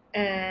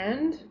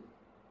and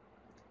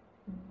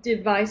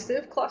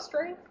divisive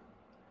clustering.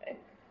 Okay.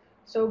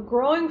 So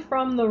growing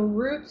from the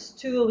roots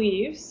to the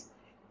leaves,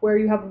 where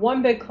you have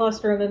one big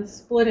cluster and then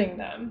splitting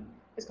them,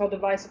 is called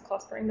divisive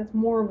clustering. That's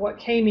more of what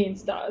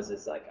k-means does.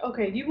 It's like,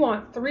 okay, you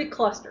want 3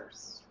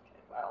 clusters.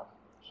 Okay, well,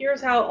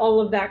 here's how all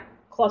of that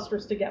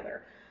clusters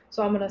together.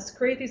 So I'm going to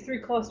create these 3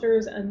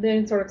 clusters and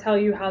then sort of tell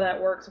you how that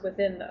works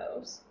within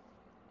those.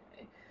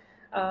 Okay.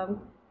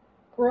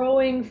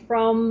 Growing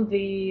from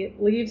the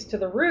leaves to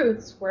the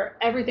roots, where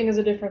everything is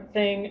a different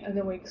thing, and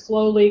then we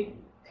slowly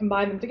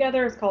combine them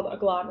together, is called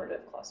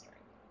agglomerative clustering.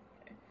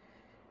 Okay.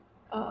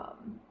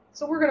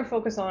 So we're going to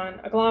focus on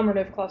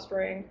agglomerative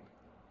clustering.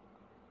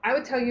 I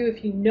would tell you,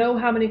 if you know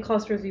how many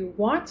clusters you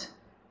want,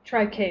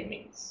 try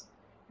k-means.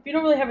 If you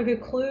don't really have a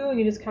good clue and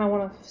you just kind of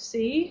want to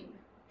see,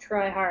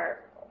 try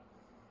hierarchical.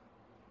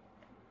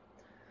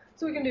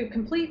 So we can do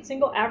complete,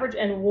 single, average,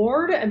 and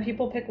ward, and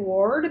people pick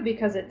ward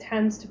because it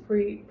tends to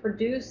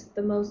produce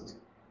the most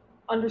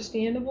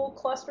understandable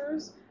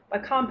clusters. By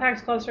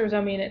compact clusters,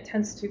 I mean it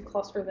tends to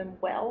cluster them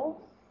well.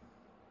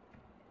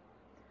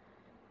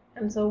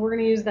 And so we're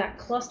going to use that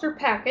cluster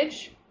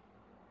package.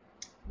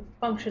 The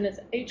function is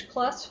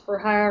hclust for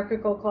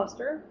hierarchical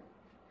cluster.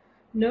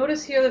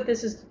 Notice here that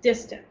this is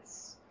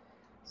distance.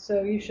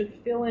 So you should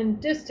fill in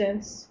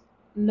distance,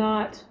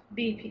 not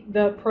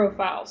the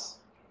profiles.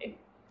 Okay.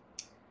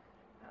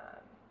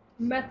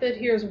 Method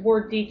here is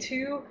ward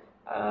D2.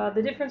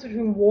 The difference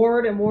between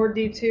ward and ward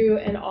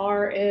D2 and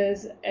R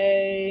is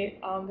a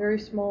very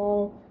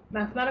small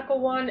mathematical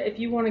one. If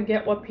you want to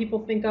get what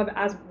people think of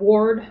as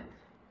ward,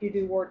 you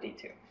do ward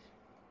D2.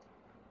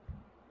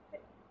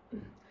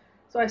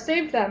 So I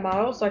saved that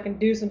model so I can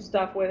do some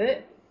stuff with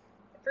it.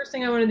 The first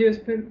thing I want to do is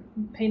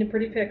paint a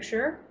pretty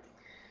picture.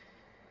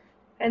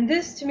 And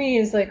this to me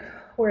is like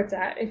where it's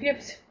at. If you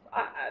have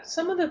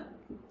some of the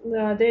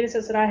data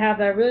sets that I have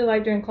that I really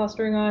like doing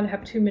clustering on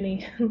have too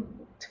many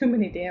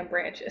damn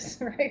branches,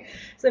 right?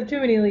 So they have too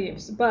many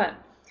leaves. But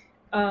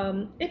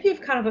if you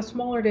have kind of a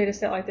smaller data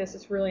set like this,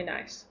 it's really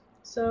nice.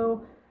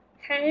 So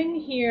Hang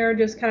here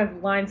just kind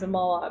of lines them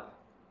all up.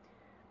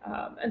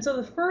 And so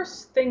the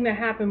first thing that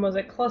happened was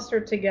it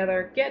clustered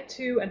together get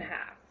to and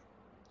have.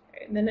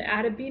 Okay, and then it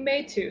added be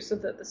made to, so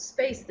that the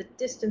space, the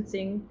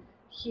distancing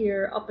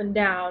here up and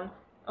down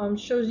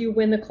shows you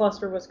when the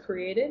cluster was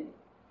created.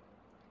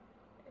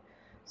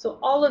 So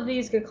all of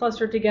these get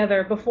clustered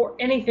together before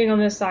anything on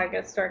this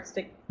side starts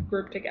to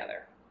group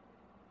together.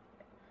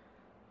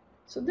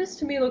 So this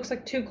to me looks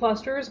like 2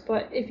 clusters,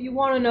 but if you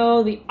want to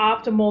know the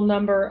optimal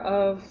number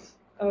of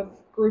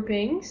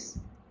groupings,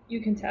 you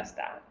can test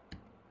that.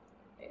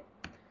 Okay.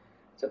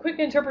 So quick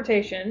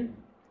interpretation.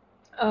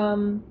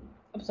 I'm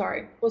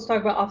sorry, let's talk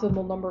about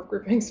optimal number of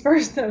groupings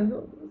first.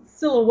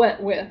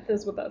 Silhouette width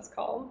is what that's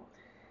called.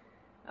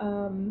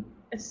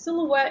 A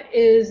silhouette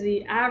is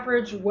the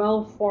average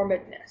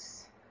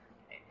well-formedness.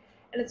 Okay.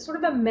 And it's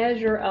sort of a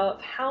measure of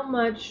how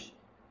much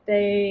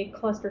they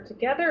cluster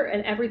together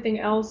and everything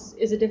else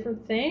is a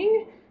different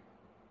thing.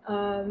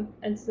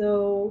 And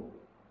so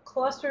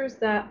clusters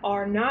that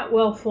are not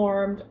well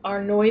formed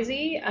are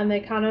noisy, and they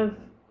kind of,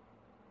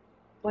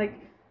 like,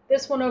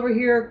 this one over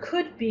here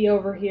could be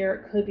over here,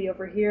 it could be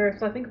over here.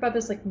 So I think about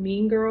this like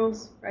Mean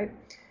Girls, right?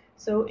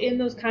 So in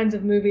those kinds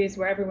of movies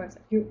where everyone's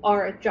like, you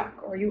are a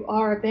jock, or you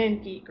are a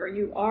band geek, or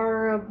you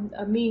are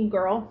a mean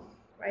girl,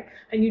 right?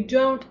 And you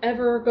don't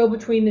ever go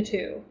between the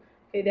two.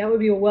 Okay, that would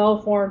be a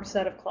well-formed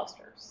set of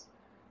clusters.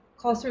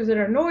 Clusters that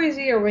are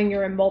noisy are when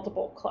you're in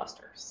multiple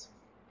clusters.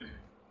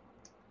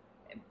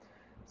 Okay.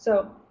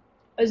 So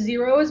a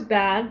 0 is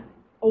bad,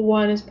 a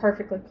 1 is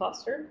perfectly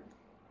clustered.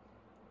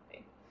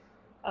 Okay.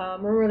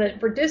 Remember that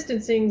for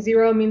distancing,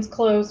 0 means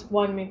close,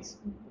 1 means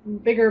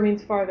bigger,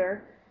 means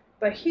farther.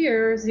 But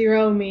here,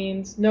 0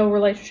 means no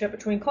relationship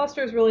between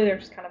clusters, really, they're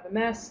just kind of a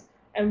mess.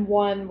 And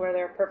 1 where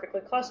they're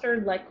perfectly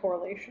clustered, like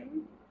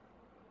correlation.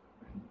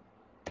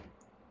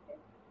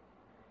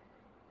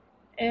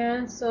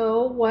 And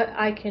so what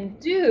I can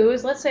do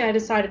is, let's say I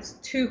decide it's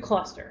 2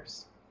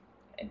 clusters.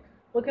 Okay.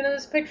 Looking at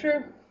this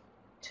picture,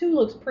 2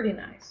 looks pretty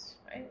nice,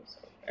 right? So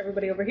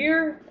everybody over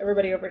here,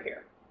 everybody over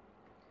here.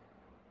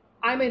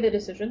 I made the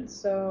decision,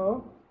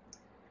 so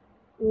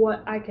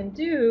what I can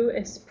do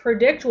is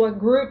predict what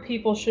group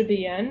people should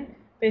be in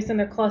based on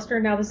their cluster.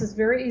 Now this is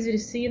very easy to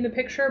see in the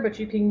picture, but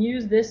you can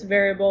use this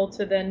variable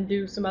to then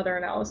do some other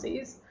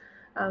analyses.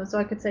 So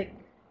I could say,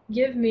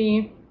 give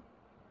me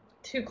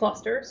 2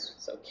 clusters.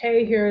 So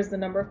K here is the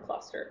number of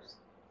clusters.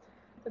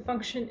 The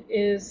function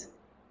is,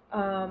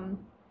 I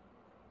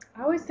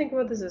always think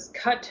about this as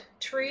cut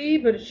tree,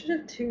 but it should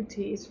have 2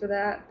 T's for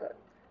that. But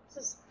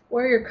this is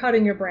where you're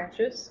cutting your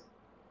branches.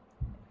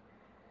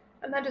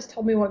 And that just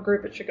told me what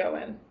group it should go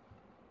in.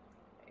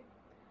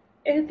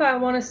 If I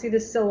want to see the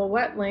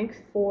silhouette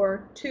length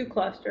for 2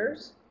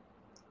 clusters,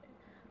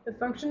 the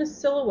function is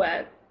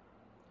silhouette.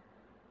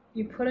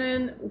 You put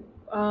in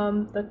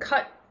the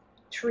cut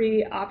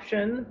tree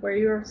option where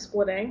you're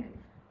splitting.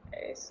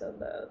 Okay, so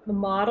the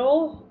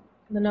model,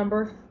 the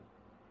number of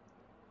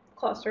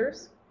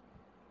clusters,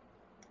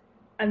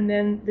 and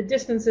then the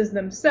distances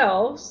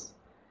themselves.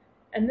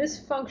 And this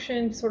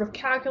function sort of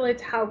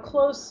calculates how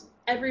close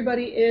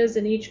everybody is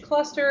in each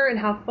cluster and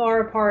how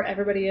far apart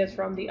everybody is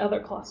from the other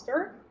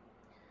cluster.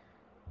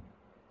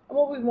 And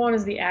what we want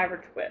is the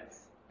average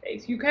width. Okay,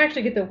 so you can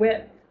actually get the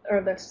width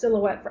or the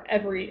silhouette for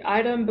every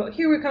item, but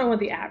here we kind of want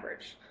the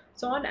average.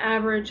 So on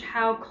average,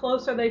 how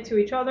close are they to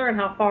each other and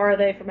how far are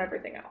they from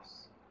everything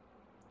else?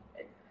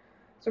 Okay.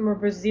 So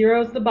remember,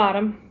 0 is the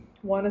bottom,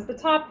 1 is the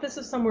top, this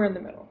is somewhere in the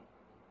middle.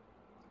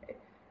 Okay.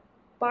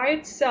 By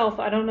itself,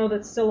 I don't know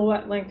that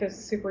silhouette length is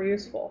super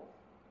useful.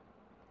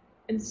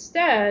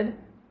 Instead,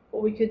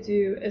 what we could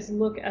do is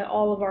look at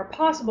all of our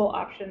possible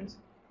options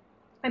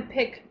and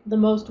pick the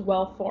most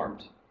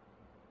well-formed.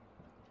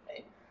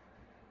 Okay.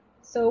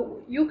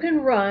 So you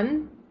can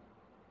run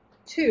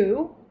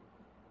two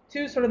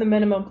sort of the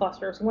minimum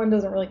clusters, 1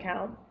 doesn't really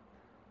count,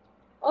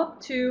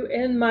 up to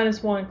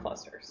n-1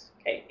 clusters,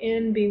 okay,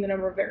 n being the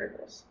number of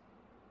variables.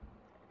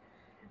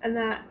 And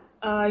that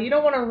you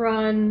don't want to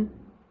run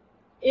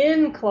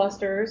in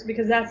clusters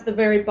because that's the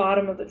very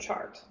bottom of the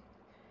chart.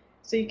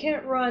 So you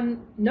can't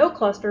run no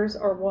clusters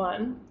or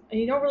 1, and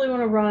you don't really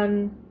want to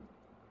run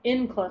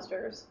in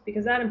clusters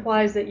because that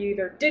implies that you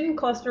either didn't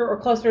cluster or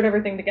clustered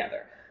everything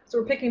together. So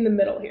we're picking the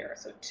middle here.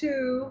 So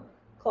 2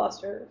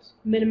 clusters,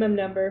 minimum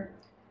number,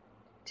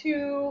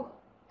 2,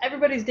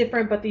 everybody's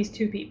different but these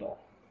 2 people.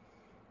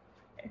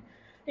 Okay.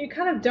 And you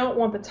kind of don't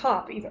want the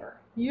top either.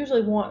 You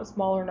usually want a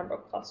smaller number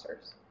of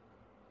clusters.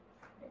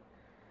 Okay.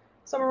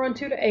 So I'm going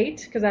to run 2 to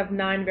 8 because I have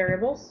 9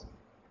 variables.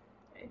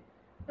 Okay.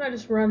 And I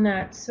just run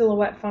that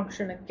silhouette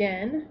function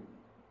again.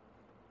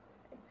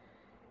 Okay.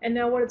 And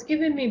now what it's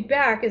given me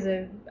back is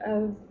a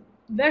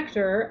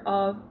vector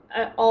of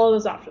all of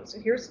those options. So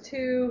here's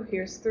 2,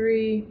 here's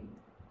 3,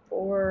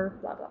 4,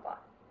 blah, blah, blah.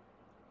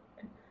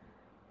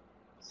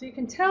 So you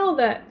can tell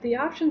that the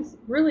options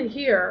really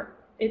here,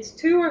 it's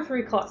 2 or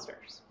 3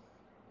 clusters.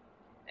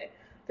 Okay.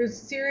 There's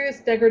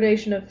serious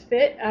degradation of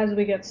fit as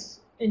we get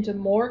into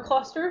more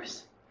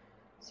clusters.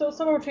 So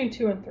somewhere between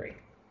 2 and 3.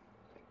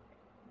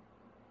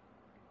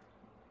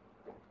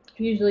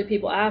 Usually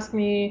people ask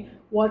me,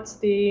 what's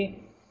the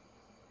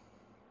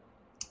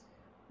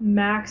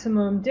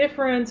maximum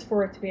difference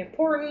for it to be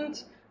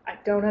important? I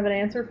don't have an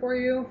answer for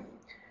you.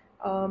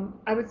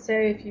 I would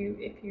say if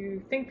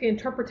you think the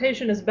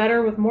interpretation is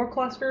better with more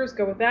clusters,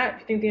 go with that.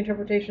 If you think the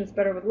interpretation is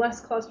better with less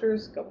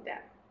clusters, go with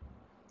that.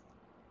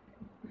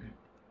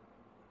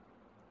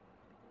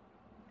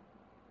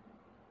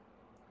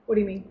 What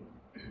do you mean?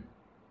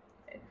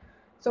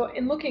 So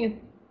in looking at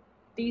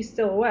these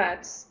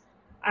silhouettes,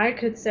 I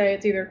could say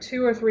it's either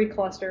 2 or 3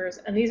 clusters,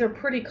 and these are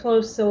pretty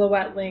close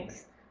silhouette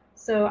lengths.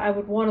 So I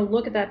would want to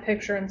look at that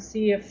picture and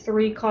see if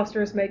 3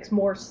 clusters makes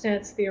more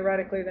sense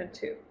theoretically than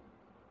 2.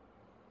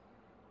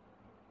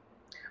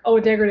 Oh,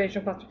 a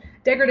degradation cluster.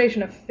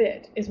 Degradation of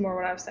fit is more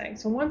what I was saying.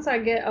 So once I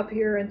get up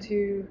here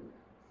into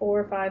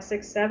 4, 5,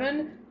 6,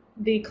 7,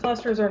 the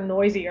clusters are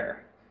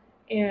noisier.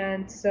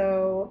 And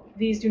so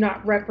these do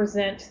not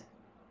represent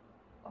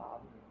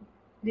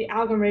the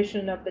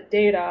agglomeration of the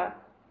data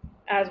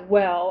as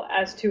well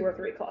as 2 or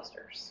 3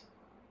 clusters.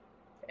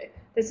 Okay.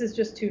 This is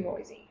just too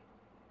noisy.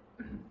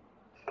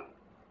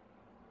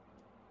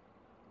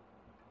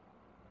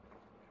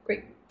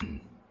 Great.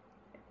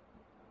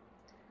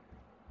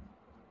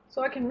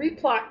 So I can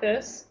replot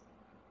this,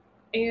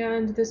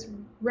 and this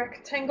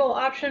rectangle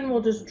option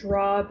will just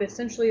draw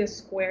essentially a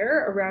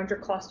square around your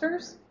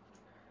clusters.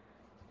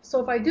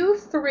 So if I do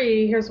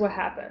 3, here's what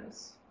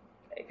happens.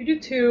 If you do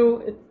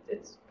 2,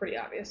 it's pretty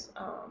obvious.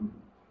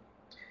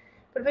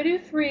 But if I do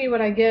 3,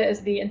 what I get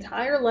is the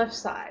entire left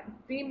side.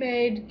 Be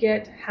made,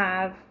 get,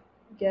 have,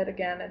 get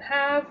again, and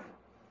have.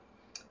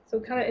 So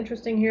kind of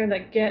interesting here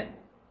that get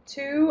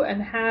 2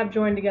 and have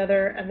joined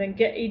together, and then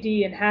get AD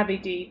and have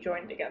AD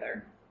joined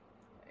together.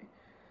 Okay.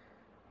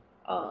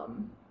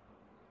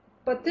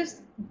 But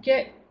this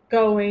get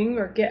going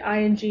or get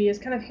ing is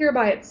kind of here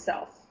by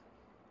itself.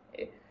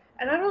 Okay.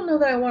 And I don't know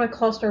that I want to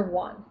cluster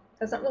 1.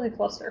 That's not really a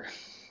cluster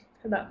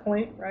at that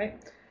point,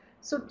 right?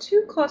 So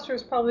 2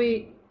 clusters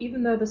probably,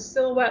 even though the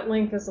silhouette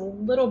length is a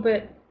little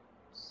bit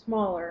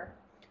smaller,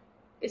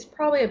 it's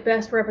probably a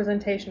best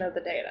representation of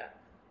the data.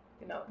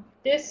 You know,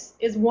 this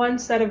is one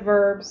set of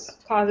verbs,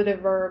 causative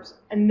verbs,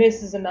 and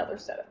this is another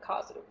set of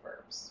causative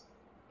verbs.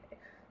 Okay.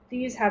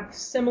 These have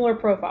similar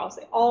profiles.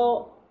 They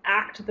all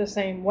act the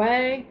same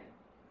way.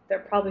 They're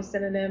probably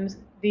synonyms.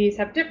 These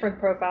have different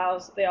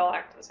profiles. They all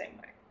act the same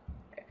way.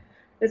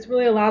 This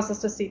really allows us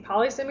to see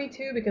polysemy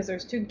too, because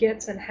there's 2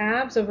 gets and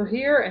haves over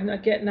here and a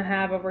get and a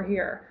have over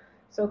here.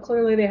 So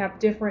clearly they have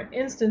different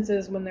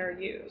instances when they're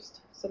used.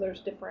 So there's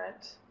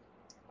different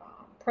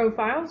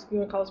profiles, if you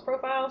want to call this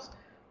profiles,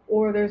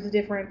 or there's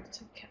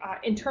different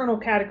internal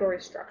category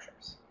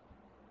structures.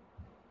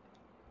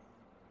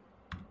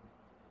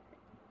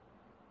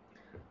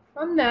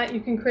 From that, you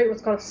can create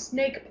what's called a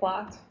snake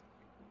plot.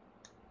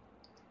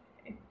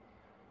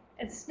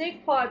 And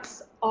snake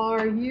plots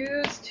are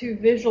used to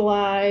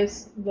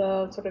visualize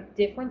the sort of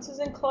differences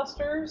in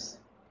clusters.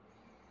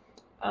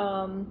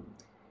 And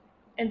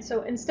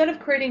so instead of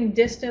creating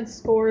distance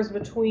scores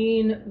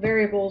between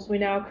variables, we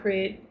now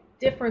create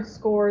difference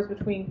scores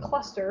between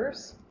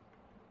clusters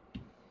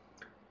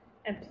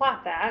and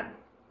plot that.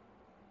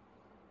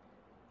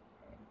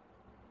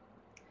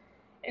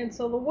 And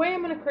so the way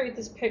I'm going to create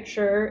this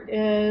picture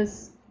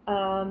is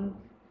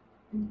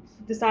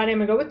deciding I'm going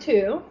to go with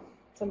 2.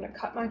 So I'm going to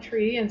cut my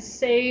tree and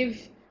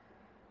save.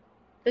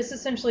 This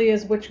essentially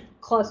is which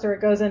cluster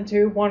it goes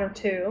into, 1 or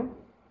 2.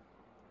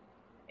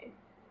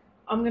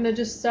 I'm going to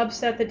just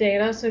subset the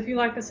data. So if you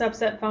like the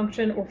subset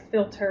function or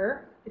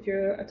filter, if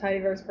you're a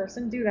tidyverse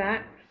person, do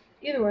that.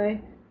 Either way,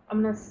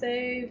 I'm going to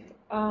save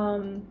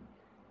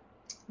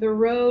the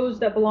rows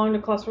that belong to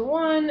cluster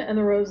 1 and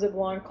the rows that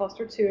belong to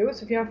cluster 2.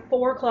 So if you have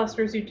 4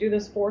 clusters, you do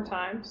this 4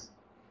 times.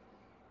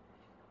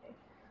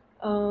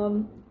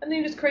 And then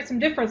you just create some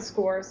difference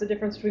scores, the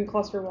difference between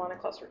cluster 1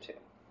 and cluster 2.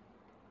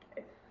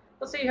 Okay.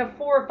 Let's say you have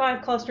 4 or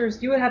 5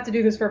 clusters. You would have to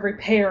do this for every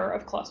pair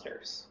of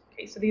clusters.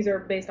 Okay, so these are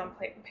based on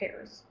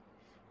pairs.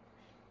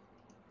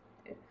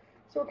 Okay.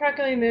 So we're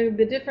calculating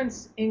the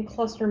difference in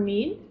cluster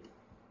mean.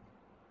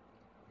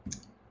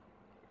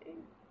 Okay.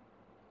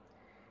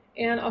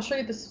 And I'll show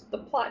you the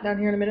plot down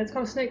here in a minute. It's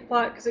called a snake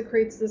plot because it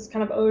creates this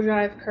kind of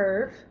ogive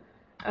curve,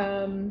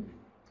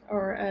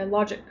 or a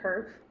logic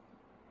curve.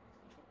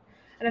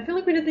 And I feel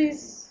like we did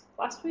these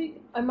last week.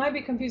 I might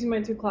be confusing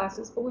my 2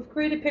 classes, but we've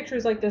created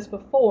pictures like this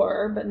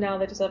before, but now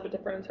they just have a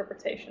different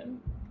interpretation.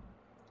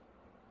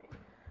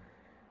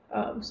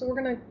 So we're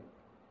going to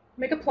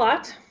make a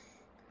plot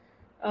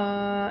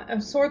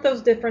and sort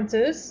those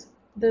differences.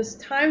 This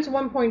times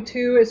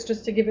 1.2 is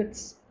just to give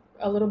it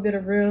a little bit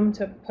of room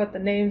to put the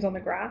names on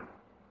the graph.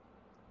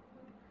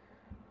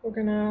 We're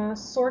going to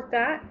sort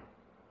that.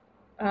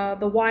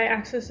 The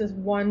y-axis is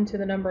 1 to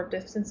the number of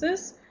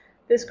distances.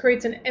 This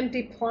creates an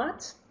empty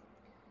plot.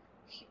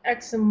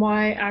 X and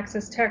Y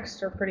axis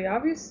text are pretty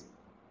obvious.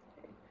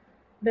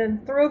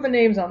 Then throw the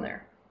names on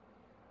there.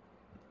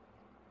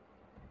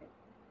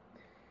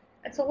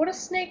 And so what a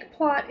snake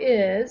plot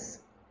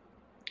is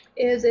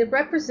it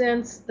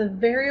represents the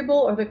variable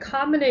or the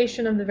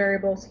combination of the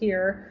variables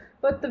here,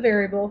 but the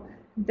variable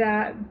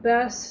that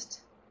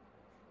best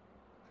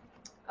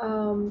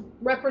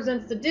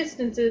represents the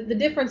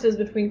differences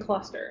between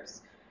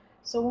clusters.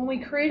 So when we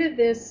created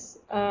this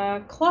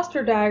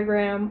cluster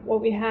diagram,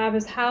 what we have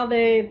is how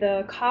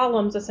the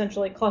columns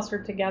essentially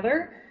clustered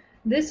together.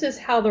 This is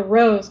how the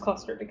rows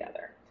cluster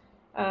together.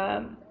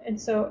 And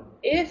so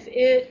if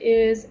it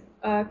is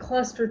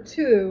cluster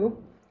 2,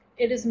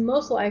 it is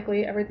most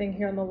likely, everything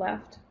here on the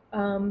left,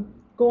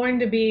 going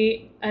to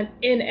be an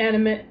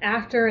inanimate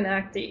actor and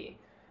actee.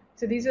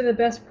 So these are the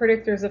best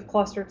predictors of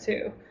cluster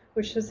 2,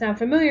 which should sound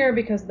familiar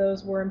because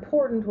those were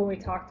important when we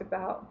talked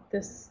about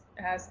this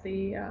as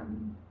the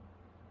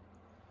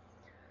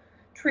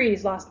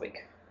trees last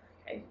week.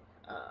 Okay.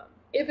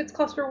 If it's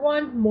cluster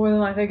 1, more than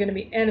likely going to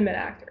be animate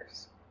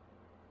actors.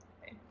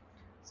 Okay.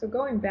 So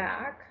going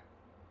back,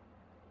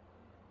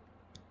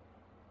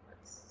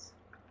 let's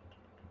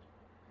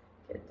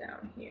get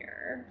down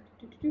here.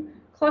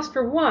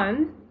 Cluster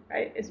 1,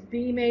 right, is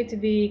B made to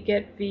V,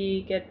 get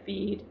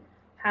V'd,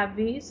 have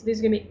V's. So these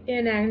are going to be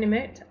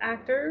inanimate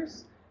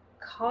actors.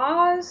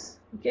 Cause,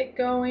 get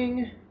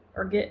going,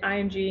 or get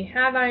ing,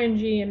 have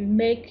ing, and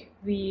make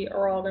V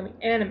are all going to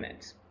be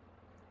animate.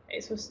 Okay,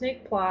 so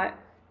snake plot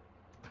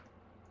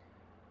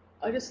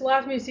just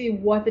allows me to see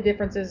what the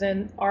differences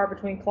are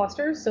between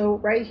clusters. So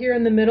right here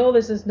in the middle,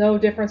 this is no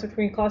difference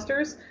between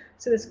clusters.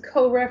 So this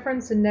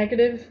co-reference and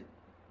negative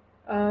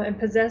and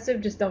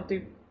possessive just don't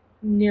do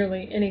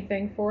nearly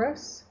anything for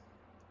us.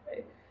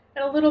 Okay.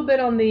 And a little bit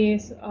on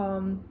these,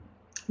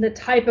 the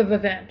type of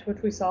event,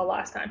 which we saw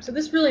last time. So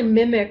this really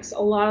mimics a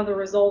lot of the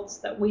results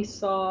that we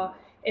saw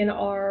in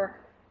our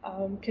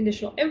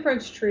conditional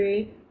inference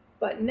tree,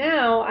 but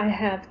now I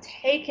have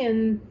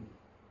taken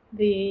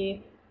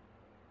the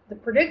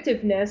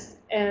predictiveness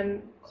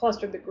and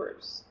clustered the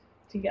groups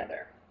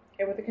together.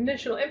 Okay, with the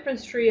conditional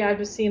inference tree, I've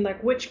just seen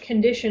like which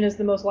condition is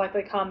the most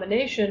likely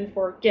combination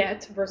for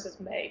get versus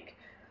make.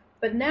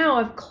 But now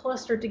I've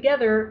clustered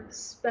together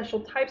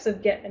special types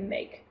of get and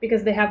make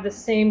because they have the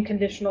same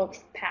conditional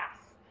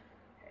path.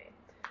 Okay.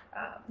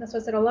 That's why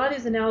I said a lot of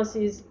these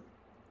analyses,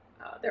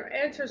 their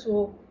answers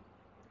will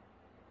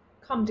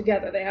come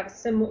together.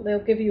 They'll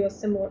give you a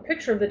similar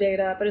picture of the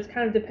data, but it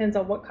kind of depends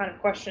on what kind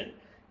of question.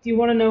 Do you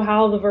want to know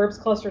how the verbs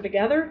cluster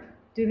together?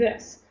 Do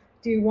this.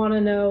 Do you want to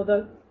know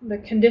the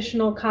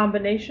conditional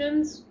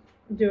combinations?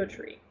 Do a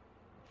tree.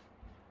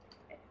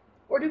 Okay.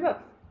 Or do both.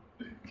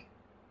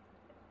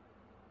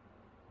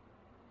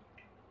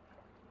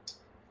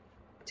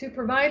 To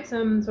provide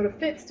some sort of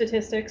fit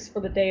statistics for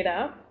the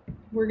data,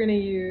 we're going to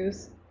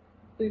use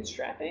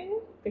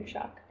bootstrapping. Big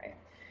shock, right?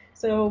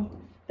 So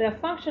the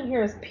function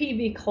here is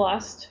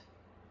pvclust.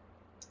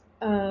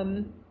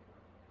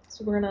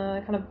 So we're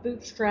going to kind of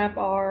bootstrap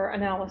our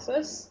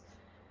analysis.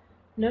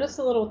 Notice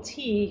the little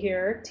t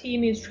here. T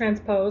means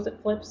transpose. It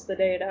flips the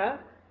data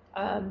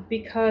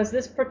because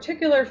this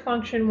particular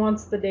function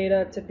wants the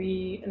data to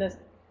be in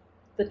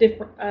the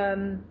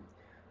different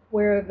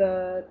where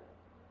the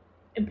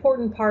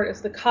important part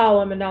is the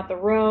column and not the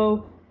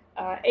row.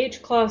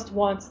 hclust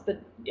wants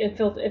if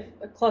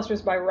it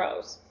clusters by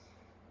rows.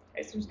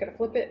 Okay, so I'm just going to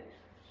flip it.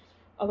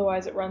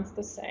 Otherwise, it runs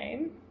the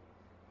same.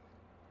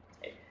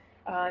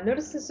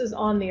 Notice this is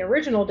on the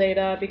original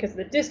data because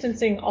the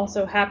distancing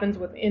also happens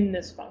within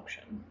this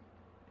function.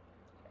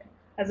 Okay.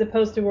 As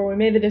opposed to where we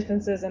made the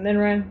distances and then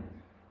ran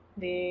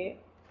the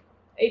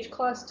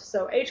hclust.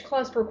 So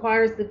hclust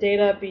requires the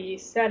data be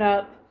set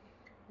up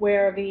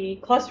where the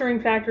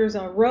clustering factors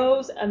are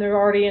rows and they're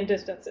already in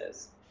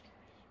distances.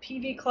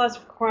 pvclust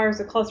requires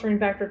the clustering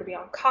factor to be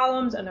on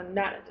columns and they're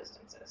not in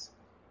distances.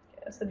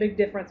 Okay, that's the big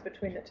difference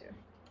between the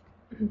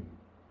two.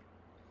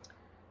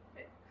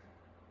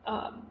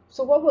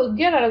 So what we'll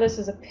get out of this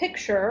is a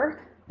picture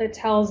that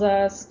tells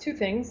us two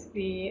things: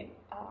 the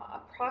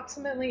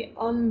approximately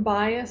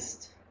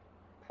unbiased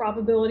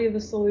probability of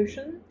the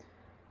solution,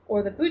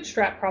 or the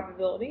bootstrap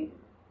probability.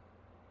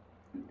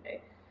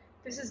 Okay.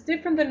 This is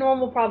different than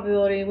normal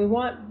probability. We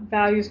want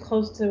values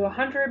close to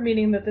 100,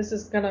 meaning that this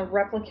is going to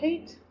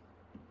replicate.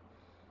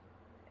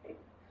 Okay.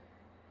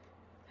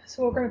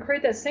 So we're going to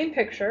create that same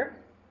picture.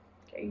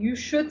 Okay. You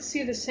should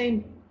see the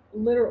same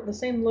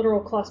literal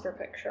cluster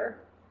picture.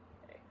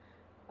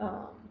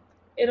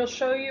 It'll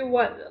show you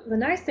what, the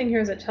nice thing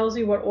here is it tells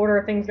you what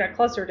order things got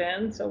clustered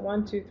in. So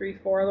 1, 2, 3,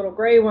 4 little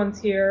gray ones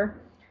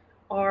here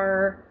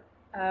are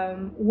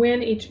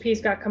when each piece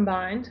got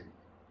combined.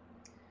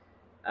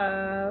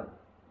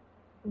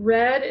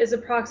 Red is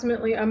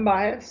approximately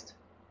unbiased.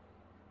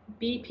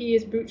 BP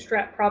is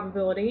bootstrap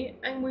probability,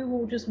 and we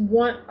will just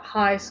want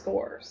high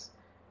scores.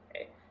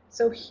 Okay.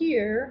 So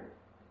here,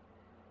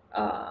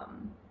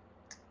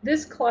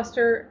 this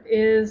cluster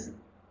is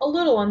a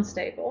little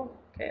unstable.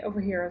 Okay,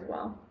 over here as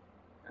well,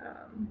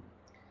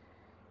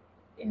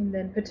 and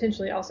then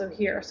potentially also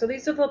here. So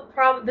these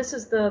are this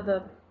is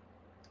the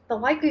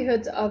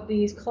likelihoods of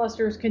these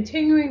clusters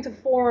continuing to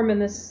form in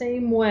the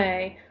same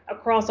way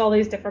across all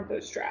these different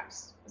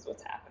bootstraps is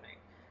what's happening.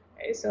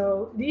 Okay,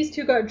 so these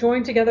two got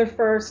joined together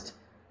first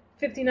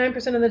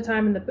 59% of the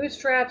time in the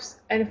bootstraps,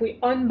 and if we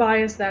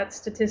unbias that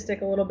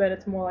statistic a little bit,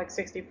 it's more like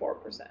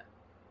 64%.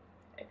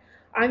 Okay.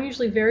 I'm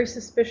usually very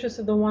suspicious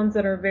of the ones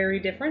that are very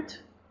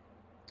different.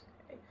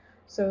 Okay.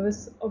 So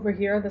this over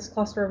here, this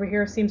cluster over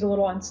here seems a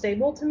little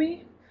unstable to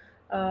me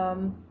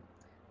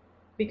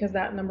because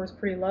that number is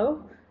pretty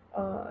low.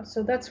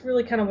 So that's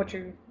really kind of what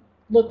you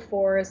look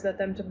for, is that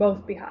them to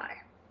both be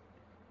high.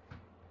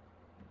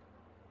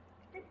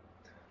 Okay.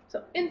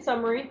 So in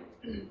summary,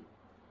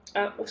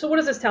 so what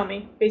does this tell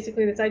me?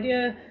 Basically this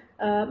idea,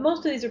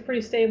 most of these are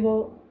pretty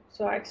stable,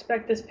 so I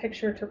expect this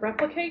picture to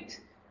replicate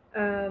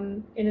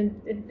in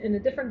a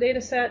different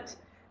data set,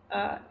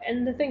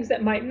 and the things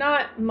that might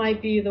not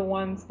might be the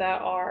ones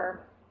that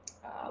are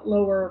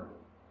lower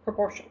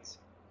proportions.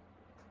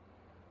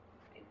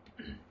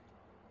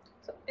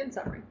 So in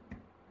summary,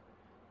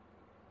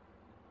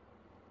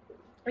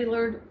 we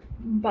learned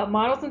about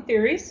models and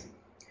theories,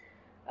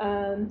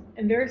 and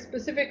very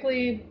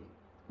specifically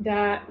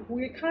that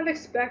we kind of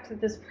expect that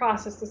this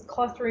process, this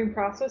clustering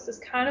process, is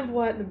kind of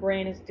what the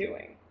brain is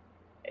doing.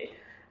 Okay?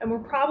 And we're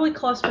probably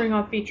clustering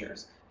on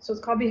features. So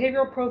it's called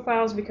behavioral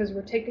profiles because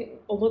we're taking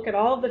a look at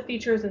all of the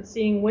features and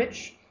seeing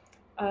which,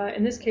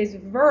 in this case,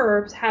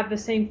 verbs have the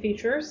same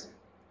features.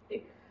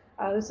 Okay?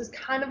 This is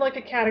kind of like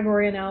a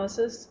category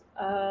analysis.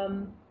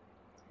 And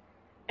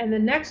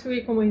then next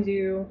week when we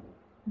do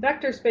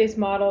vector space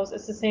models,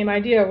 it's the same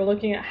idea. We're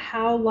looking at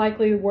how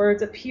likely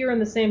words appear in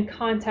the same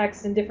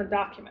context in different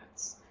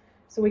documents.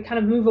 So we kind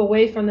of move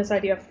away from this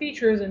idea of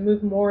features and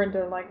move more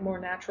into like more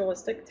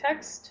naturalistic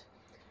text.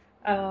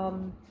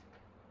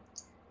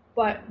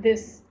 But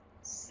this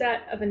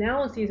set of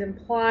analyses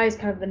implies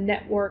kind of the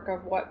network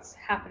of what's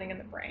happening in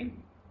the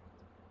brain,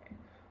 okay?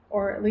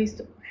 Or at least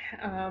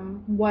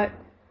what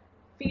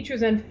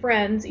features and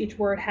friends each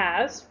word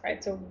has,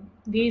 right? So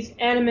these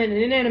animate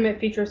and inanimate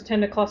features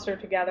tend to cluster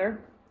together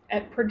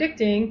at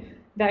predicting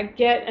that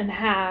get and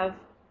have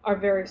are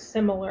very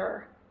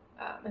similar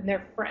and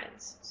they're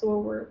friends. So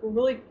we're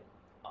really,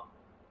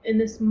 in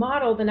this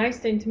model, the nice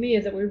thing to me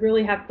is that we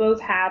really have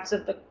both halves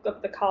of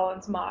the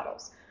Collins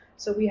models.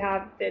 So we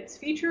have its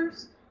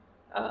features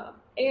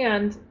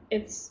and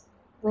its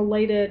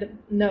related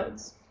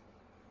nodes.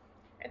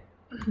 Okay.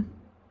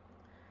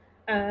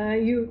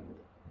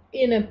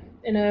 In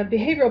a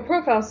behavioral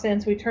profile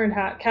sense, we turned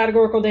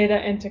categorical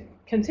data into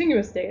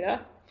continuous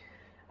data.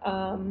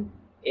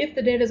 If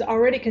the data is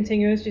already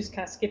continuous, just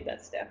kind of skip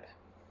that step.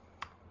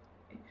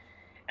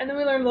 And then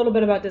we learned a little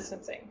bit about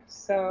distancing.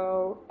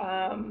 So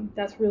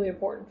that's really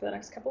important for the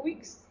next couple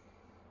weeks.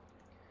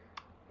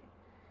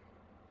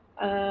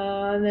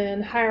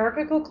 Then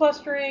hierarchical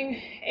clustering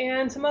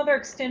and some other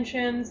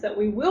extensions that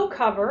we will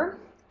cover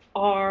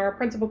are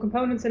principal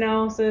components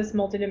analysis,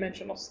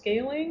 multidimensional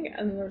scaling,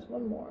 and then there's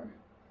one more.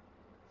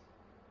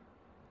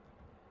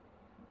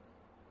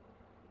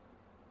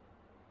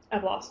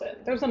 I've lost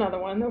it. There's another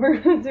one that we're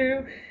going to do.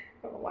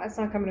 I don't know why it's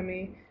not coming to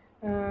me.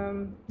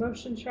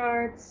 Motion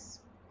charts,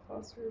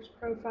 clusters,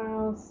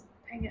 profiles.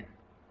 Dang it.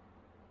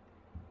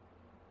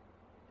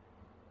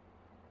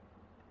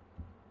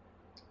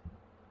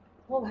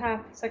 The whole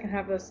second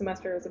half of the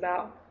semester is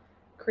about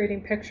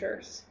creating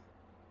pictures.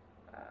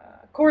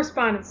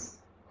 Correspondence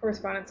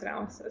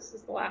analysis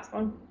is the last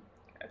one.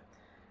 Okay.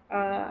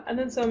 And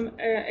then some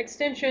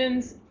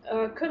extensions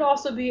could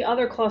also be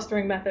other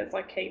clustering methods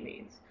like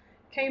k-means.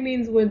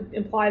 K-means would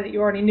imply that you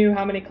already knew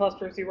how many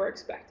clusters you were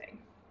expecting,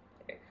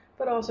 okay,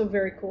 but also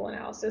very cool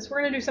analysis.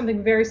 We're going to do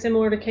something very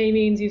similar to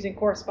k-means using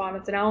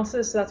correspondence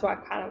analysis, so that's why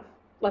I've kind of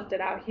left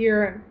it out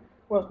here, and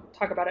we'll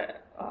talk about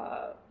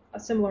a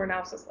similar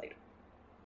analysis later.